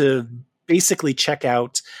wife to basically check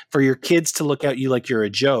out, for your kids to look at you like you're a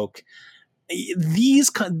joke?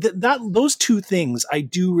 Those two things I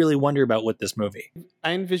do really wonder about with this movie.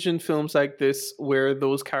 I envision films like this where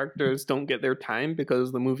those characters don't get their time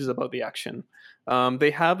because the movie's about the action.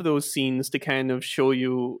 They have those scenes to kind of show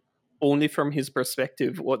you only from his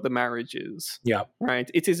perspective what the marriage is. Yeah.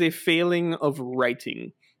 Right. It is a failing of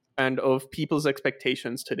writing and of people's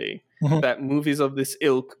expectations today that movies of this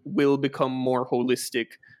ilk will become more holistic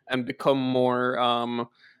and become more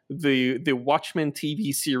the Watchmen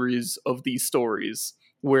TV series of these stories,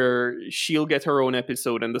 where she'll get her own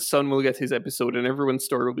episode and the son will get his episode and everyone's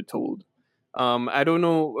story will be told. I don't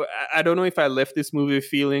know if I left this movie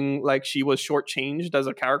feeling like she was shortchanged as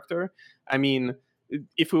a character. I mean,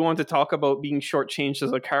 if we want to talk about being shortchanged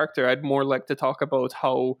as a character, I'd more like to talk about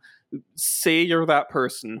how, say you're that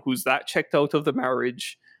person who's that checked out of the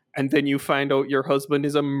marriage, and then you find out your husband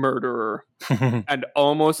is a murderer and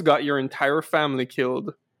almost got your entire family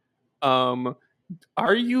killed.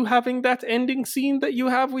 Are you having that ending scene that you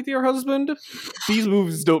have with your husband? These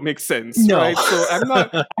movies don't make sense, no. Right? So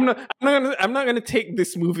I'm not gonna take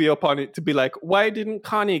this movie up on it to be like, why didn't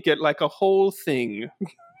Connie get like a whole thing?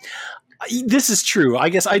 This is true. I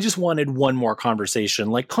guess I just wanted one more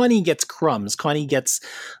conversation. Like, Connie gets crumbs. Connie gets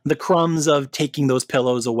the crumbs of taking those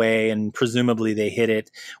pillows away, and presumably they hit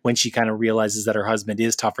it when she kind of realizes that her husband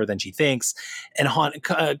is tougher than she thinks. And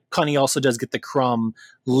Connie also does get the crumb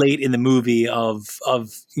late in the movie of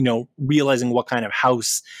realizing what kind of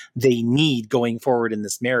house they need going forward in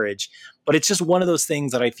this marriage. But it's just one of those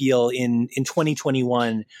things that I feel in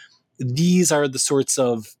 2021, these are the sorts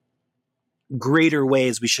of greater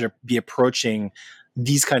ways we should be approaching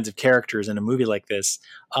these kinds of characters in a movie like this.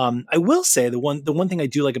 I will say the one thing I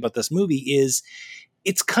do like about this movie is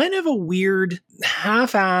it's kind of a weird,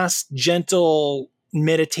 half-assed, gentle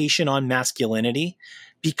meditation on masculinity,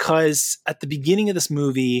 because at the beginning of this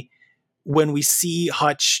movie, when we see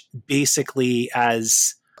Hutch basically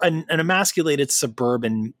as an emasculated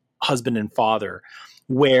suburban husband and father,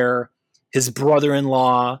 where his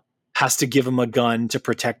brother-in-law has to give him a gun to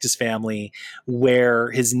protect his family, where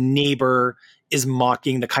his neighbor is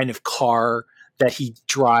mocking the kind of car that he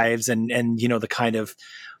drives and the kind of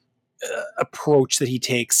approach that he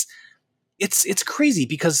takes. It's crazy,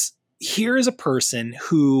 because here is a person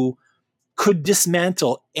who could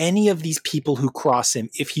dismantle any of these people who cross him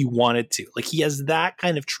if he wanted to. Like, he has that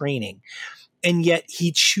kind of training, and yet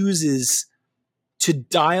he chooses to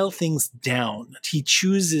dial things down. He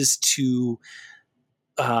chooses to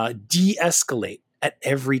de-escalate at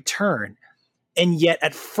every turn. And yet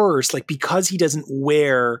at first, like, because he doesn't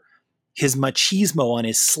wear his machismo on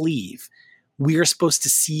his sleeve, we are supposed to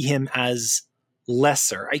see him as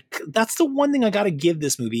lesser. That's the one thing I got to give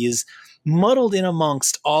this movie, is muddled in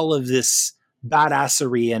amongst all of this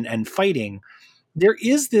badassery and fighting, there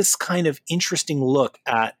is this kind of interesting look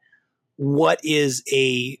at what is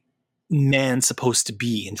a man supposed to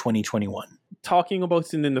be in 2021. Talking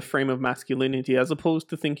about it in the frame of masculinity, as opposed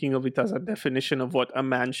to thinking of it as a definition of what a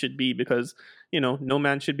man should be, because no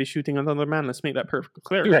man should be shooting another man. Let's make that perfectly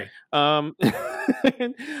clear. Right.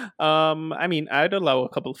 I mean, I'd allow a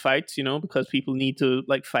couple fights, because people need to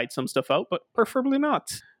fight some stuff out, but preferably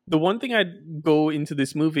not. The one thing I'd go into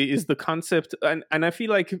this movie is the concept, and I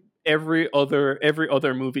feel like every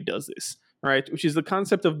other movie does this, right? Which is the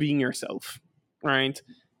concept of being yourself, right?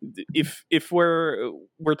 If we're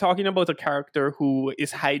talking about a character who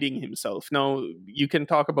is hiding himself, now you can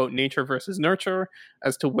talk about nature versus nurture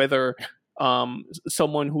as to whether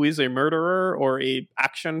someone who is a murderer or a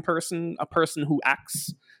action person, a person who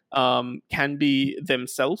acts, can be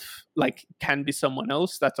themselves, can be someone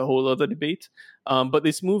else. That's a whole other debate. But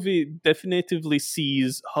this movie definitively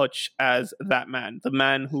sees Hutch as that man, the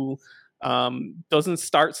man who doesn't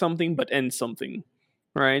start something but ends something.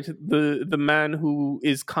 Right, the man who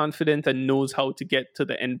is confident and knows how to get to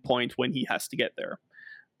the end point when he has to get there.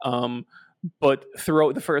 But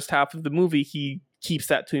throughout the first half of the movie, he keeps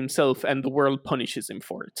that to himself, and the world punishes him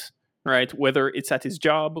for it. Right, whether it's at his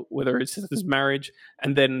job, whether it's at his marriage,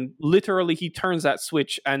 and then literally he turns that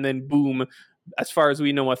switch, and then boom, as far as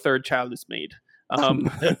we know, a third child is made. Right,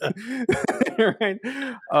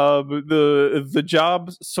 the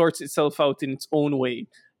job sorts itself out in its own way,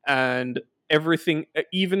 and everything,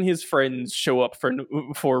 even his friends show up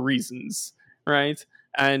for reasons, right?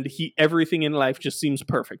 And everything in life just seems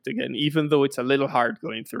perfect again, even though it's a little hard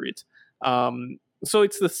going through it. So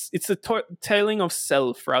it's the telling of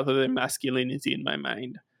self rather than masculinity in my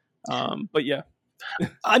mind. But yeah,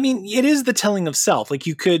 I mean, it is the telling of self. Like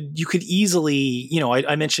you could easily, you know,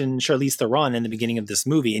 I mentioned Charlize Theron in the beginning of this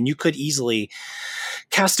movie, and you could easily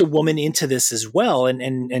cast a woman into this as well,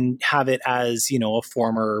 and have it as, you know, a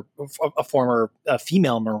former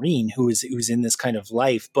female Marine who's in this kind of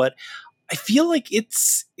life. But I feel like it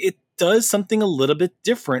does something a little bit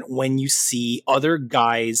different when you see other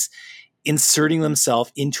guys inserting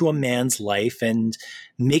themselves into a man's life and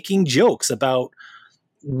making jokes about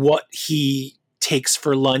what he takes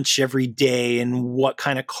for lunch every day and what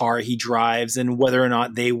kind of car he drives and whether or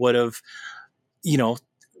not they would have, you know,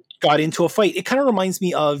 got into a fight. It kind of reminds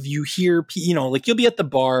me of, you hear, you know, like you'll be at the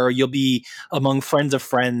bar, or you'll be among friends of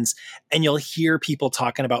friends, and you'll hear people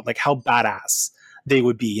talking about like how badass they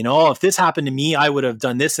would be. You know, oh, if this happened to me, I would have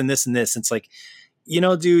done this and this and this. It's like, you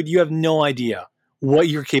know, dude, you have no idea what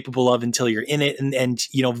you're capable of until you're in it. And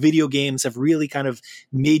you know, video games have really kind of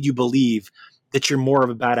made you believe that you're more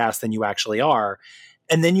of a badass than you actually are.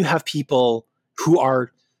 And then you have people who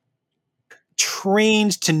are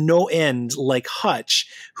trained to no end, like Hutch,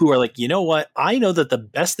 who are like, you know what? I know that the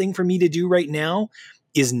best thing for me to do right now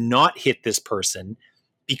is not hit this person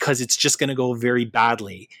because it's just going to go very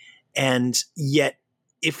badly. And yet,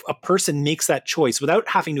 if a person makes that choice without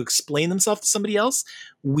having to explain themselves to somebody else,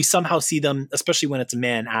 we somehow see them, especially when it's a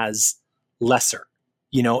man, as lesser.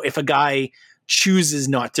 You know, if a guy chooses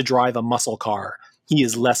not to drive a muscle car, he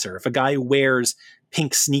is lesser. If a guy wears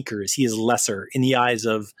pink sneakers, he is lesser in the eyes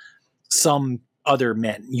of some other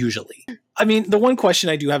men, usually. I mean, the one question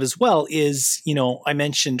I do have as well is, you know, I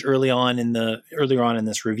mentioned earlier on in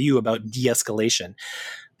this review about de-escalation.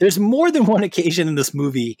 There's more than one occasion in this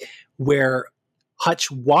movie where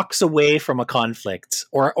Hutch walks away from a conflict,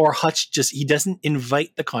 or Hutch he doesn't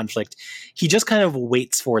invite the conflict. He just kind of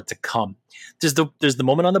waits for it to come. There's the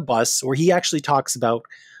moment on the bus where he actually talks about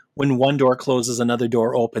when one door closes, another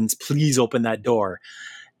door opens. Please open that door.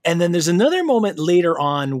 And then there's another moment later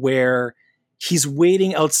on where he's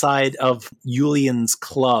waiting outside of Julian's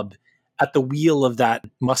club at the wheel of that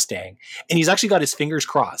Mustang, and he's actually got his fingers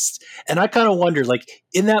crossed. And I kind of wondered, like,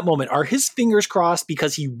 in that moment, are his fingers crossed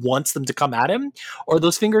because he wants them to come at him, or are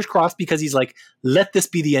those fingers crossed because he's like, let this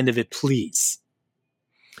be the end of it, please?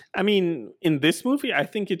 I mean, in this movie, I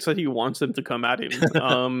think it's that he wants them to come at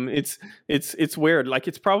him. It's weird. Like,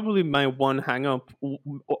 it's probably my one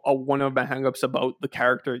one of my hangups about the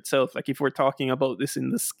character itself. Like, if we're talking about this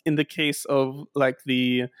in the case of like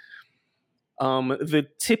the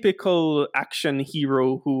typical action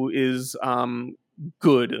hero who is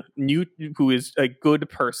good, who is a good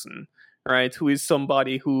person, right? Who is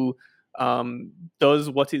somebody who does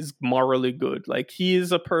what is morally good. Like, he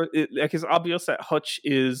is like, it's obvious that Hutch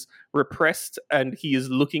is repressed and he is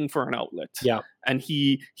looking for an outlet. Yeah. And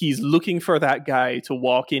he's looking for that guy to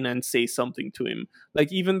walk in and say something to him.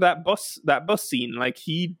 Like, even that bus scene, like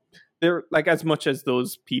they're like, as much as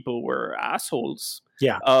those people were assholes.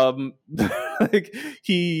 Yeah. Like,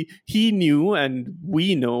 he knew, and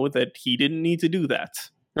we know that he didn't need to do that.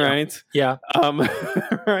 Right. Yeah.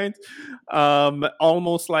 Right.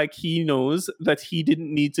 Almost like he knows that he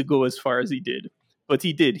didn't need to go as far as he did, but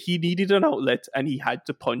he did. He needed an outlet, and he had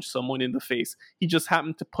to punch someone in the face. He just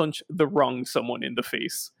happened to punch the wrong someone in the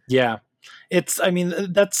face. Yeah. I mean,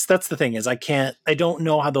 that's the thing, is I don't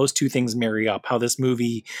know how those two things marry up. How this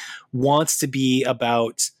movie wants to be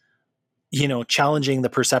about, you know, challenging the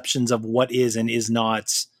perceptions of what is and is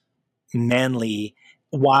not manly,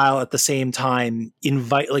 while at the same time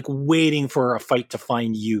waiting for a fight to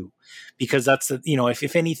find you. Because that's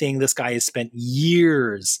if anything, this guy has spent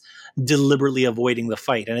years deliberately avoiding the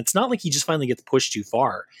fight. And it's not like he just finally gets pushed too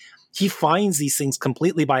far. He finds these things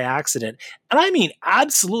completely by accident. And I mean,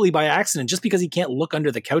 absolutely by accident, just because he can't look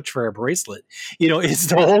under the couch for a bracelet. You know, it's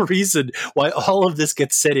the whole reason why all of this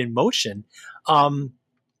gets set in motion.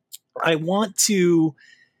 I want to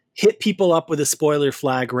hit people up with a spoiler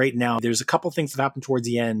flag right now. There's a couple things that happen towards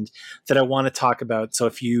the end that I want to talk about. So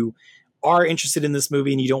if you are interested in this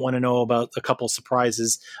movie and you don't want to know about a couple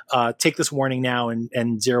surprises, take this warning now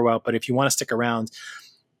and zero out. But if you want to stick around,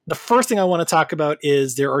 the first thing I want to talk about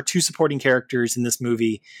is there are two supporting characters in this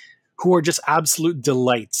movie who are just absolute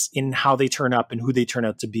delights in how they turn up and who they turn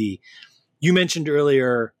out to be. You mentioned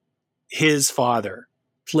earlier his father,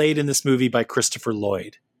 played in this movie by Christopher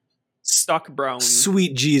Lloyd. Doc Brown.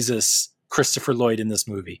 Sweet Jesus, Christopher Lloyd in this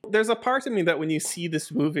movie. There's a part of me that when you see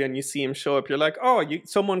this movie and you see him show up, you're like, oh,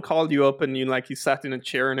 someone called you up and you sat in a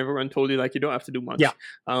chair and everyone told you you don't have to do much. Yeah.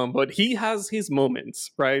 But he has his moments,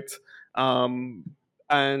 right?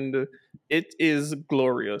 And it is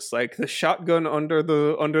glorious. Like the shotgun under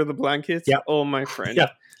the blanket. Yeah. Oh, my friend. Yeah.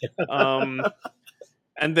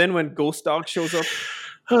 And then when Ghost Dog shows up,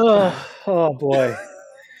 Oh boy.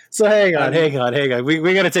 So hang on. And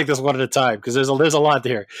We got to take this one at a time because there's a lot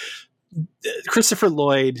there. Christopher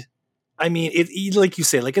Lloyd. I mean, like you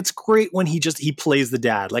say, like it's great when he plays the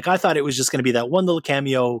dad. Like I thought it was just going to be that one little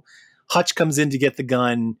cameo. Hutch comes in to get the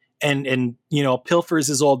gun and pilfers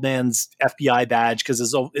his old man's FBI badge because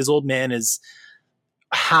his old man is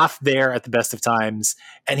half there at the best of times,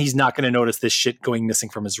 and he's not going to notice this shit going missing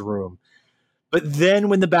from his room. But then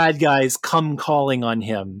when the bad guys come calling on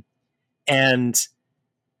him, and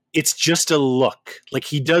it's just a look, like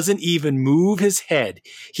he doesn't even move his head,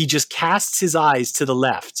 he just casts his eyes to the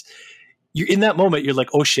left. You're in that moment, you're like,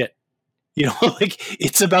 oh shit, like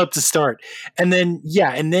it's about to start. And then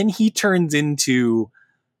he turns into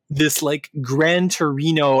this like Gran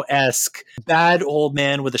Torino-esque bad old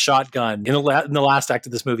man with a shotgun in the last act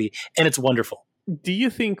of this movie, and it's wonderful. do you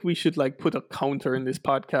think we should like put a counter in this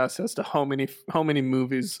podcast as to how many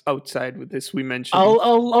movies outside with this we mentioned?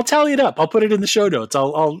 I'll tally it up. I'll put it in the show notes.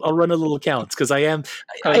 I'll run a little counts because I am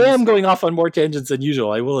going off on more tangents than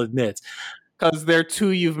usual, I will admit. Because there are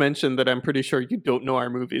two you've mentioned that I'm pretty sure you don't know are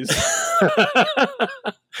movies.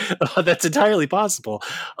 That's entirely possible.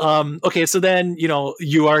 Okay, so then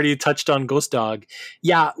you already touched on Ghost Dog.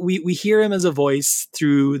 Yeah, we hear him as a voice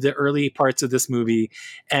through the early parts of this movie,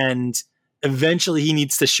 and eventually he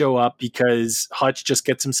needs to show up because Hutch just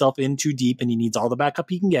gets himself in too deep, and he needs all the backup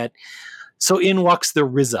he can get. So in walks the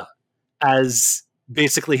RZA as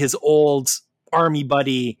basically his old army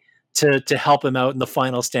buddy to help him out in the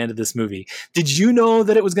final stand of this movie. Did you know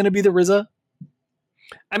that it was going to be the RZA?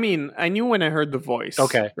 I mean, I knew when I heard the voice.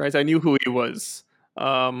 Okay. Right? I knew who he was.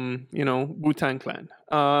 Wu-Tang Clan.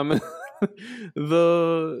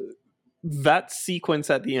 That sequence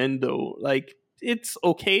at the end, though, like, it's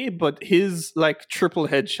okay, but his, like, triple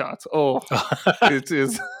headshot, it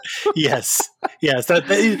is. Yes. That,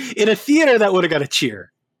 in a theater, that would have got a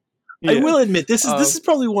cheer. Yeah. I will admit, this is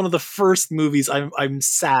probably one of the first movies I'm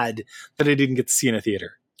sad that I didn't get to see in a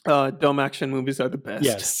theater. Dumb action movies are the best.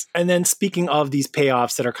 Yes. And then speaking of these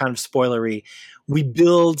payoffs that are kind of spoilery, we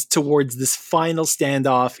build towards this final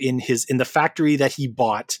standoff in the factory that he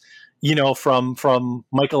bought, from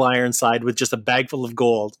Michael Ironside with just a bag full of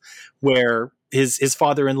gold, where his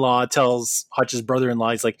father-in-law tells Hutch's brother-in-law,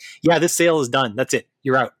 he's like, yeah, this sale is done. That's it.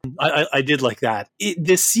 You're out. I did like that.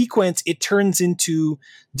 This sequence, it turns into,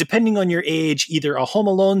 depending on your age, either a Home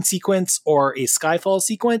Alone sequence or a Skyfall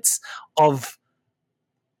sequence of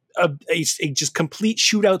a just complete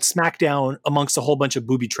shootout smackdown amongst a whole bunch of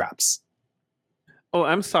booby traps. Oh,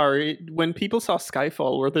 I'm sorry. When people saw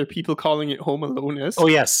Skyfall, were there people calling it Home Alone-esque? Oh,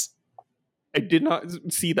 yes. I did not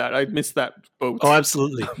see that. I missed that boat. Oh,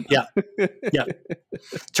 absolutely. Yeah. Yeah.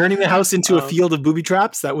 Turning the house into a field of booby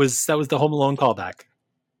traps. That was the Home Alone callback.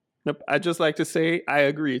 Yep. I'd just like to say, I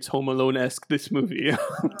agree. It's Home Alone-esque, this movie.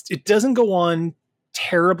 It doesn't go on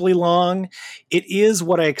terribly long. It is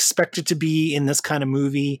what I expect it to be in this kind of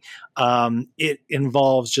movie. It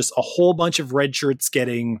involves just a whole bunch of red shirts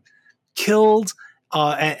getting killed,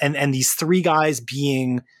 and these three guys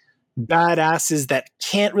being badasses that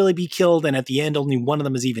can't really be killed, and at the end only one of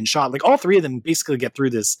them is even shot. Like all three of them basically get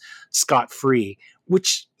through this scot-free,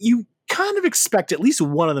 which you kind of expect at least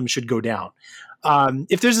one of them should go down.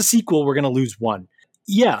 If there's a sequel, we're going to lose one.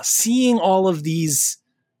 Yeah, seeing all of these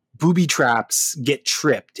booby traps get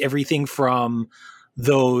tripped, everything from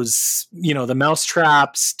those, the mouse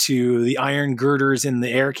traps to the iron girders in the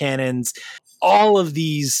air cannons, all of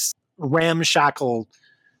these ramshackle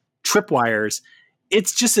tripwires.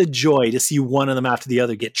 It's just a joy to see one of them after the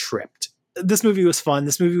other get tripped. This movie was fun.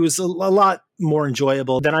 This movie was a lot more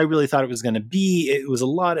enjoyable than I really thought it was going to be. It was a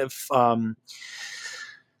lot of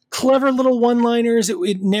clever little one-liners.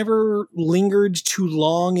 It never lingered too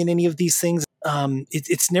long in any of these things.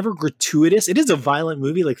 It's never gratuitous. It is a violent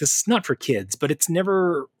movie. Like, this is not for kids, but it's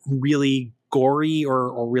never really gory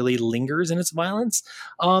or really lingers in its violence.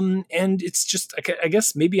 And it's just, I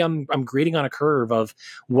guess maybe I'm grading on a curve of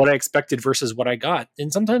what I expected versus what I got.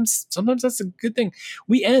 And sometimes that's a good thing.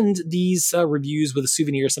 We end these reviews with a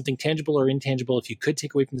souvenir, something tangible or intangible. If you could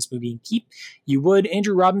take away from this movie and keep, you would.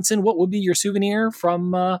 Andrew Robinson, what would be your souvenir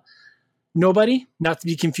from Nobody? Not to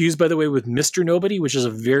be confused, by the way, with Mr. Nobody, which is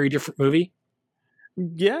a very different movie.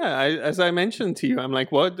 Yeah, as I mentioned to you, I'm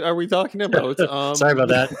like, what are we talking about? Sorry about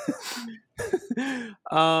that.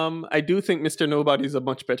 I do think Mr. Nobody is a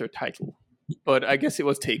much better title, but I guess it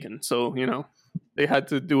was taken. So, they had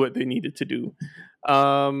to do what they needed to do.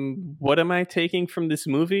 What am I taking from this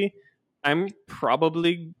movie? I'm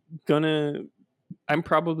probably gonna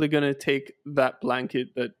take that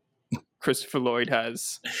blanket that Christopher Lloyd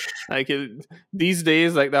has. Like these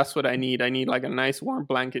days, like that's what I need. I need like a nice warm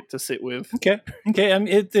blanket to sit with. Okay. I mean,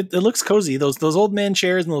 it looks cozy. Those old man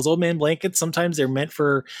chairs and those old man blankets. Sometimes they're meant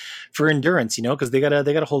for endurance, because they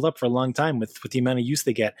gotta hold up for a long time with the amount of use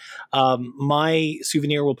they get. My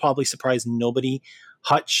souvenir will probably surprise nobody.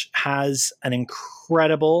 Hutch has an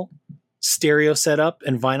incredible stereo setup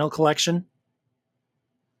and vinyl collection.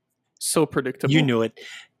 So predictable. You knew it.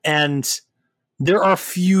 And there are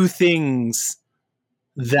few things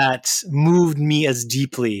that moved me as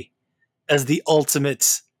deeply as the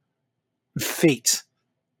ultimate fate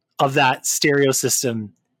of that stereo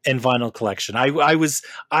system and vinyl collection. I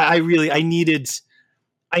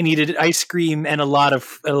needed ice cream and a lot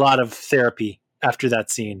of therapy after that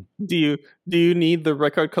scene. Do you need the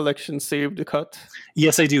record collection saved cut?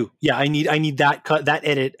 Yes, I do. Yeah, I need that cut, that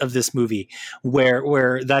edit of this movie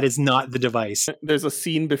where that is not the device. There's a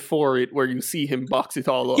scene before it where you see him box it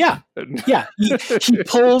all up. Yeah. He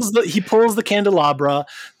pulls the candelabra,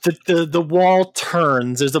 the wall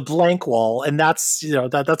turns, there's a blank wall, and that's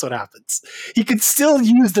that's what happens. He could still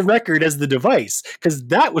use the record as the device because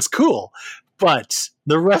that was cool, but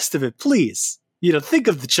the rest of it, please, think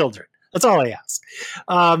of the children. That's all I ask.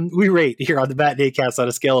 We rate here on the Matinee Cast on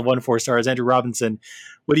a scale of 1 to 4 stars. Andrew Robinson,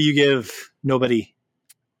 what do you give Nobody?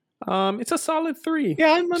 It's a solid 3.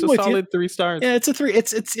 Yeah, I'm it's a with solid you. 3 stars. Yeah, it's a 3.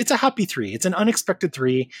 It's a happy 3. It's an unexpected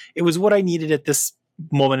 3. It was what I needed at this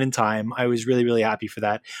moment in time. I was really, really happy for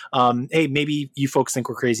that. Hey, maybe you folks think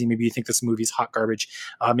we're crazy. Maybe you think this movie's hot garbage.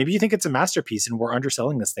 Maybe you think it's a masterpiece and we're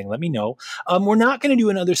underselling this thing. Let me know. We're not going to do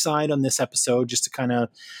another side on this episode just to kind of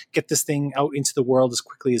get this thing out into the world as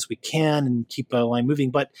quickly as we can and keep a line moving.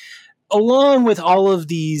 But along with all of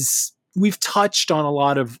these, we've touched on a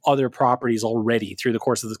lot of other properties already through the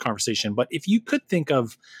course of this conversation. But if you could think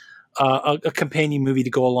of a companion movie to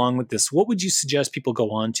go along with this, what would you suggest people go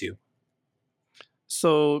on to?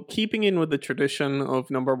 So, keeping in with the tradition of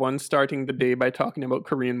number 1, starting the day by talking about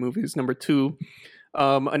Korean movies. Number 2,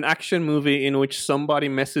 an action movie in which somebody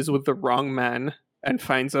messes with the wrong man and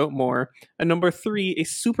finds out more. And number 3, a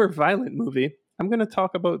super violent movie. I'm going to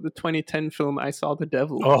talk about the 2010 film I Saw the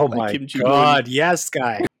Devil. Oh my God, yes,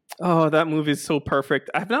 guy. Oh, that movie is so perfect.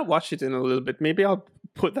 I've not watched it in a little bit. Maybe I'll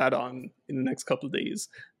put that on in the next couple of days.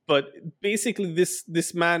 But basically,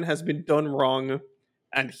 this man has been done wrong,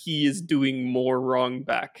 and he is doing more wrong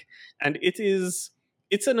back. And it's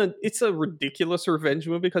a ridiculous revenge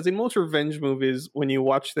movie, because in most revenge movies, when you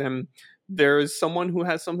watch them, there's someone who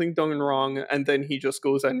has something done wrong, and then he just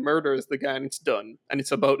goes and murders the guy, and it's done. And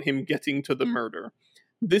it's about him getting to the murder.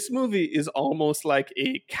 This movie is almost like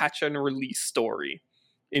a catch and release story,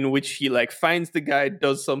 in which he finds the guy,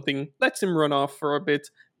 does something, lets him run off for a bit,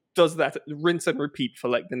 does that, rinse and repeat for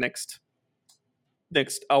the next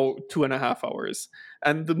hour, 2.5 hours.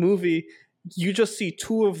 And the movie, you just see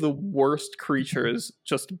two of the worst creatures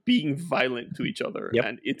just being violent to each other. Yep.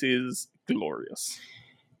 And it is glorious.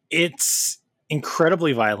 It's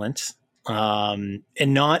incredibly violent, and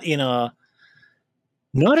not in a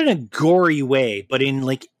gory way, but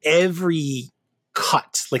in every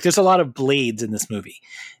cut. There's a lot of blades in this movie.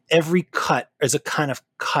 Every cut is a kind of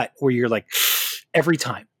cut where you're every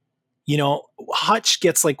time. Hutch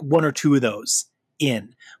gets 1 or 2 of those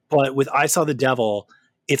in, but with I Saw the Devil,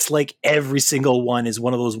 it's every single one is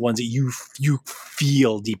one of those ones that you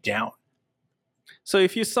feel deep down. So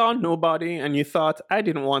if you saw Nobody and you thought, I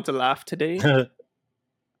didn't want to laugh today,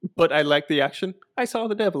 but I like the action, I Saw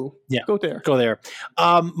the Devil. Yeah, go there.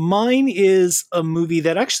 Mine is a movie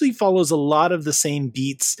that actually follows a lot of the same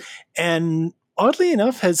beats, and oddly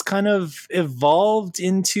enough has kind of evolved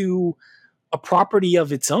into a property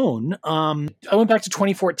of its own. I went back to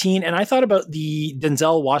 2014 and I thought about the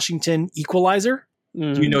Denzel Washington Equalizer.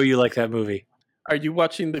 You know you like that movie. Are you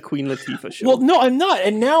watching the Queen Latifah show? Well, no, I'm not.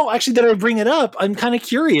 And now, actually, that I bring it up, I'm kind of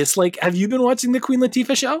curious. Have you been watching the Queen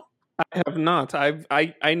Latifah show? I have not.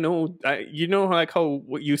 I know. How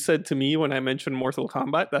what you said to me when I mentioned Mortal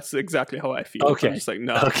Kombat. That's exactly how I feel. Okay. I'm just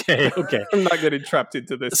no. Okay. I'm not getting trapped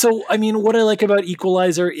into this. So, I mean, what I like about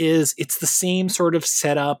Equalizer is it's the same sort of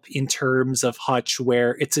setup in terms of Hutch,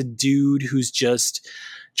 where it's a dude who's just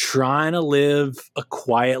trying to live a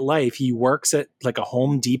quiet life. He works at a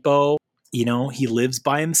Home Depot. He lives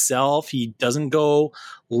by himself. He doesn't go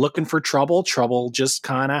looking for trouble. Trouble just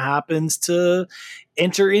kind of happens to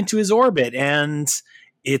enter into his orbit. And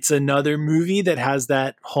it's another movie that has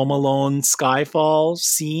that Home Alone Skyfall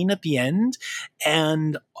scene at the end.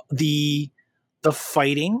 And the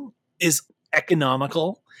fighting is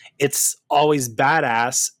economical. It's always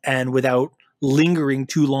badass and without lingering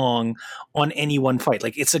too long on any one fight.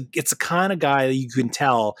 It's a kind of guy that you can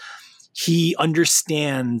tell he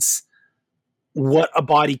understands what a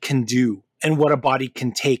body can do and what a body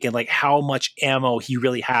can take and like how much ammo he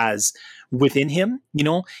really has within him. You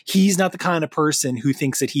know, he's not the kind of person who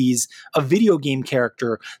thinks that he's a video game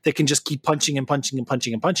character that can just keep punching and punching and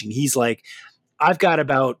punching and punching. He's like, I've got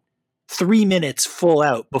about 3 minutes full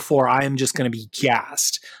out before I am just going to be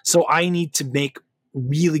gassed. So I need to make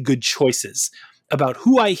really good choices about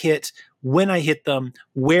who I hit, when I hit them,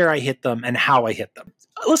 where I hit them, and how I hit them.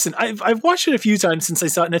 Listen, I've watched it a few times since I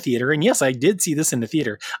saw it in a theater, and yes, I did see this in the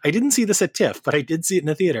theater. I didn't see this at TIFF, but I did see it in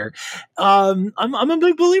the theater. I'm a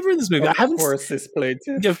big believer in this movie. Of course, this played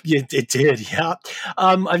TIFF. It did, yeah.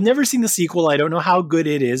 I've never seen the sequel. I don't know how good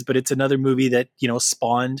it is, but it's another movie that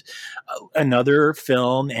spawned another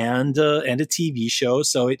film and a TV show.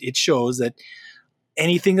 So it shows that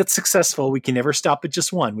anything that's successful, we can never stop at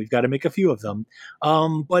just one. We've got to make a few of them.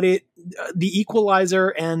 But the Equalizer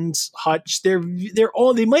and Hutch, they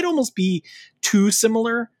might almost be too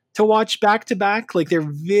similar to watch back to back. Like they're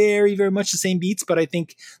very, very much the same beats, but I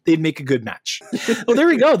think they'd make a good match. Well, there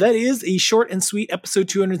we go. That is a short and sweet episode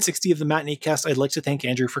 260 of the Matinee Cast. I'd like to thank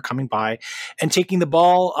Andrew for coming by and taking the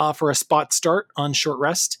ball for a spot start on short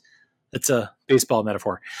rest. That's a baseball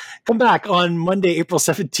metaphor. Come back on Monday, April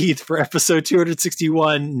 17th for episode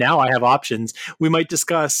 261. Now I have options. We might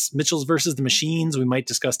discuss Mitchell's versus the Machines. We might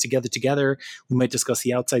discuss Together. We might discuss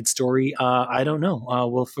The Outside Story. I don't know.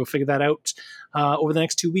 We'll figure that out over the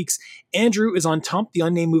next 2 weeks. Andrew is on Tump, the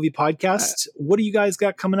Unnamed Movie Podcast. What do you guys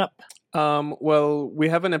got coming up? Well, we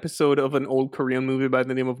have an episode of an old Korean movie by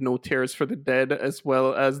the name of No Tears for the Dead, as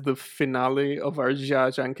well as the finale of our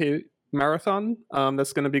Jia Janke marathon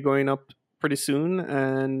that's going to be going up pretty soon,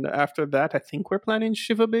 and after that I think we're planning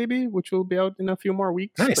Shiva Baby, which will be out in a few more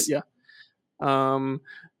weeks. Nice. But yeah,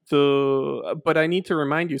 but I need to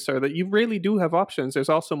remind you, sir, that you really do have options. There's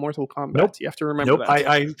also Mortal Kombat. Nope. You have to remember that.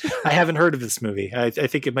 I haven't heard of this movie. I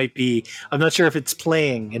think it might be, I'm not sure if it's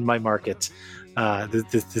playing in my market,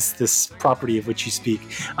 this property of which you speak.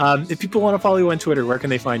 If people want to follow you on Twitter, where can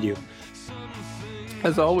they find you?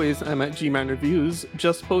 As always, I'm at G-Man Reviews,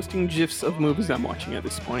 just posting GIFs of movies I'm watching at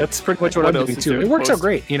this point. That's pretty much what I'm doing too. It works out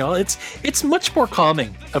great. It's much more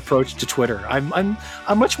calming approach to Twitter. I'm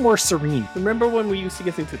much more serene. Remember when we used to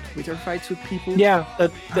get into Twitter fights with people? Yeah,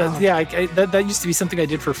 that used to be something I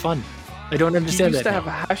did for fun. I don't understand that. You used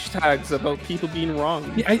to have hashtags about people being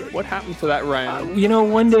wrong. Yeah, what happened to that, Ryan?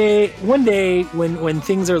 One day when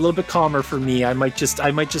things are a little bit calmer for me, I might just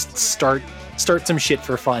start some shit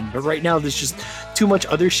for fun. But right now there's just too much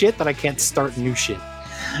other shit that I can't start new shit.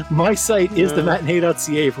 My site is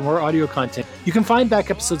thematinee.ca for more audio content. You can find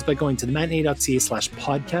back episodes by going to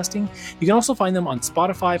thematinee.ca/podcasting. You can also find them on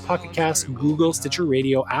Spotify, Pocket Casts, Google, Stitcher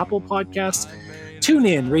Radio, Apple Podcasts,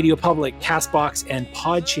 TuneIn, Radio Public, CastBox, and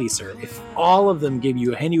Podchaser. If all of them give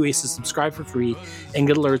you a handy way to subscribe for free and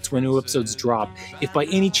get alerts when new episodes drop. If by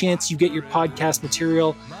any chance you get your podcast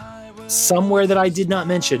material somewhere that I did not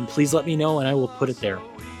mention, please let me know and I will put it there.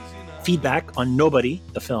 Feedback on Nobody,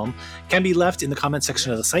 the film, can be left in the comment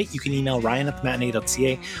section of the site. You can email Ryan at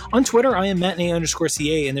thematinee.ca. On Twitter, I am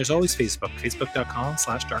matinee_CA, and there's always Facebook,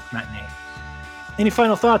 facebook.com/darkmatinee. Any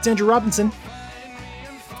final thoughts, Andrew Robinson?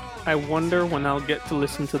 I wonder when I'll get to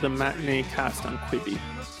listen to the Matinee Cast on Quibi.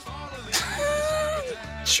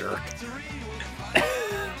 Jerk.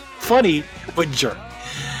 Funny, but jerk.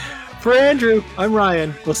 For Andrew, I'm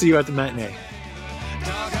Ryan. We'll see you at the matinee.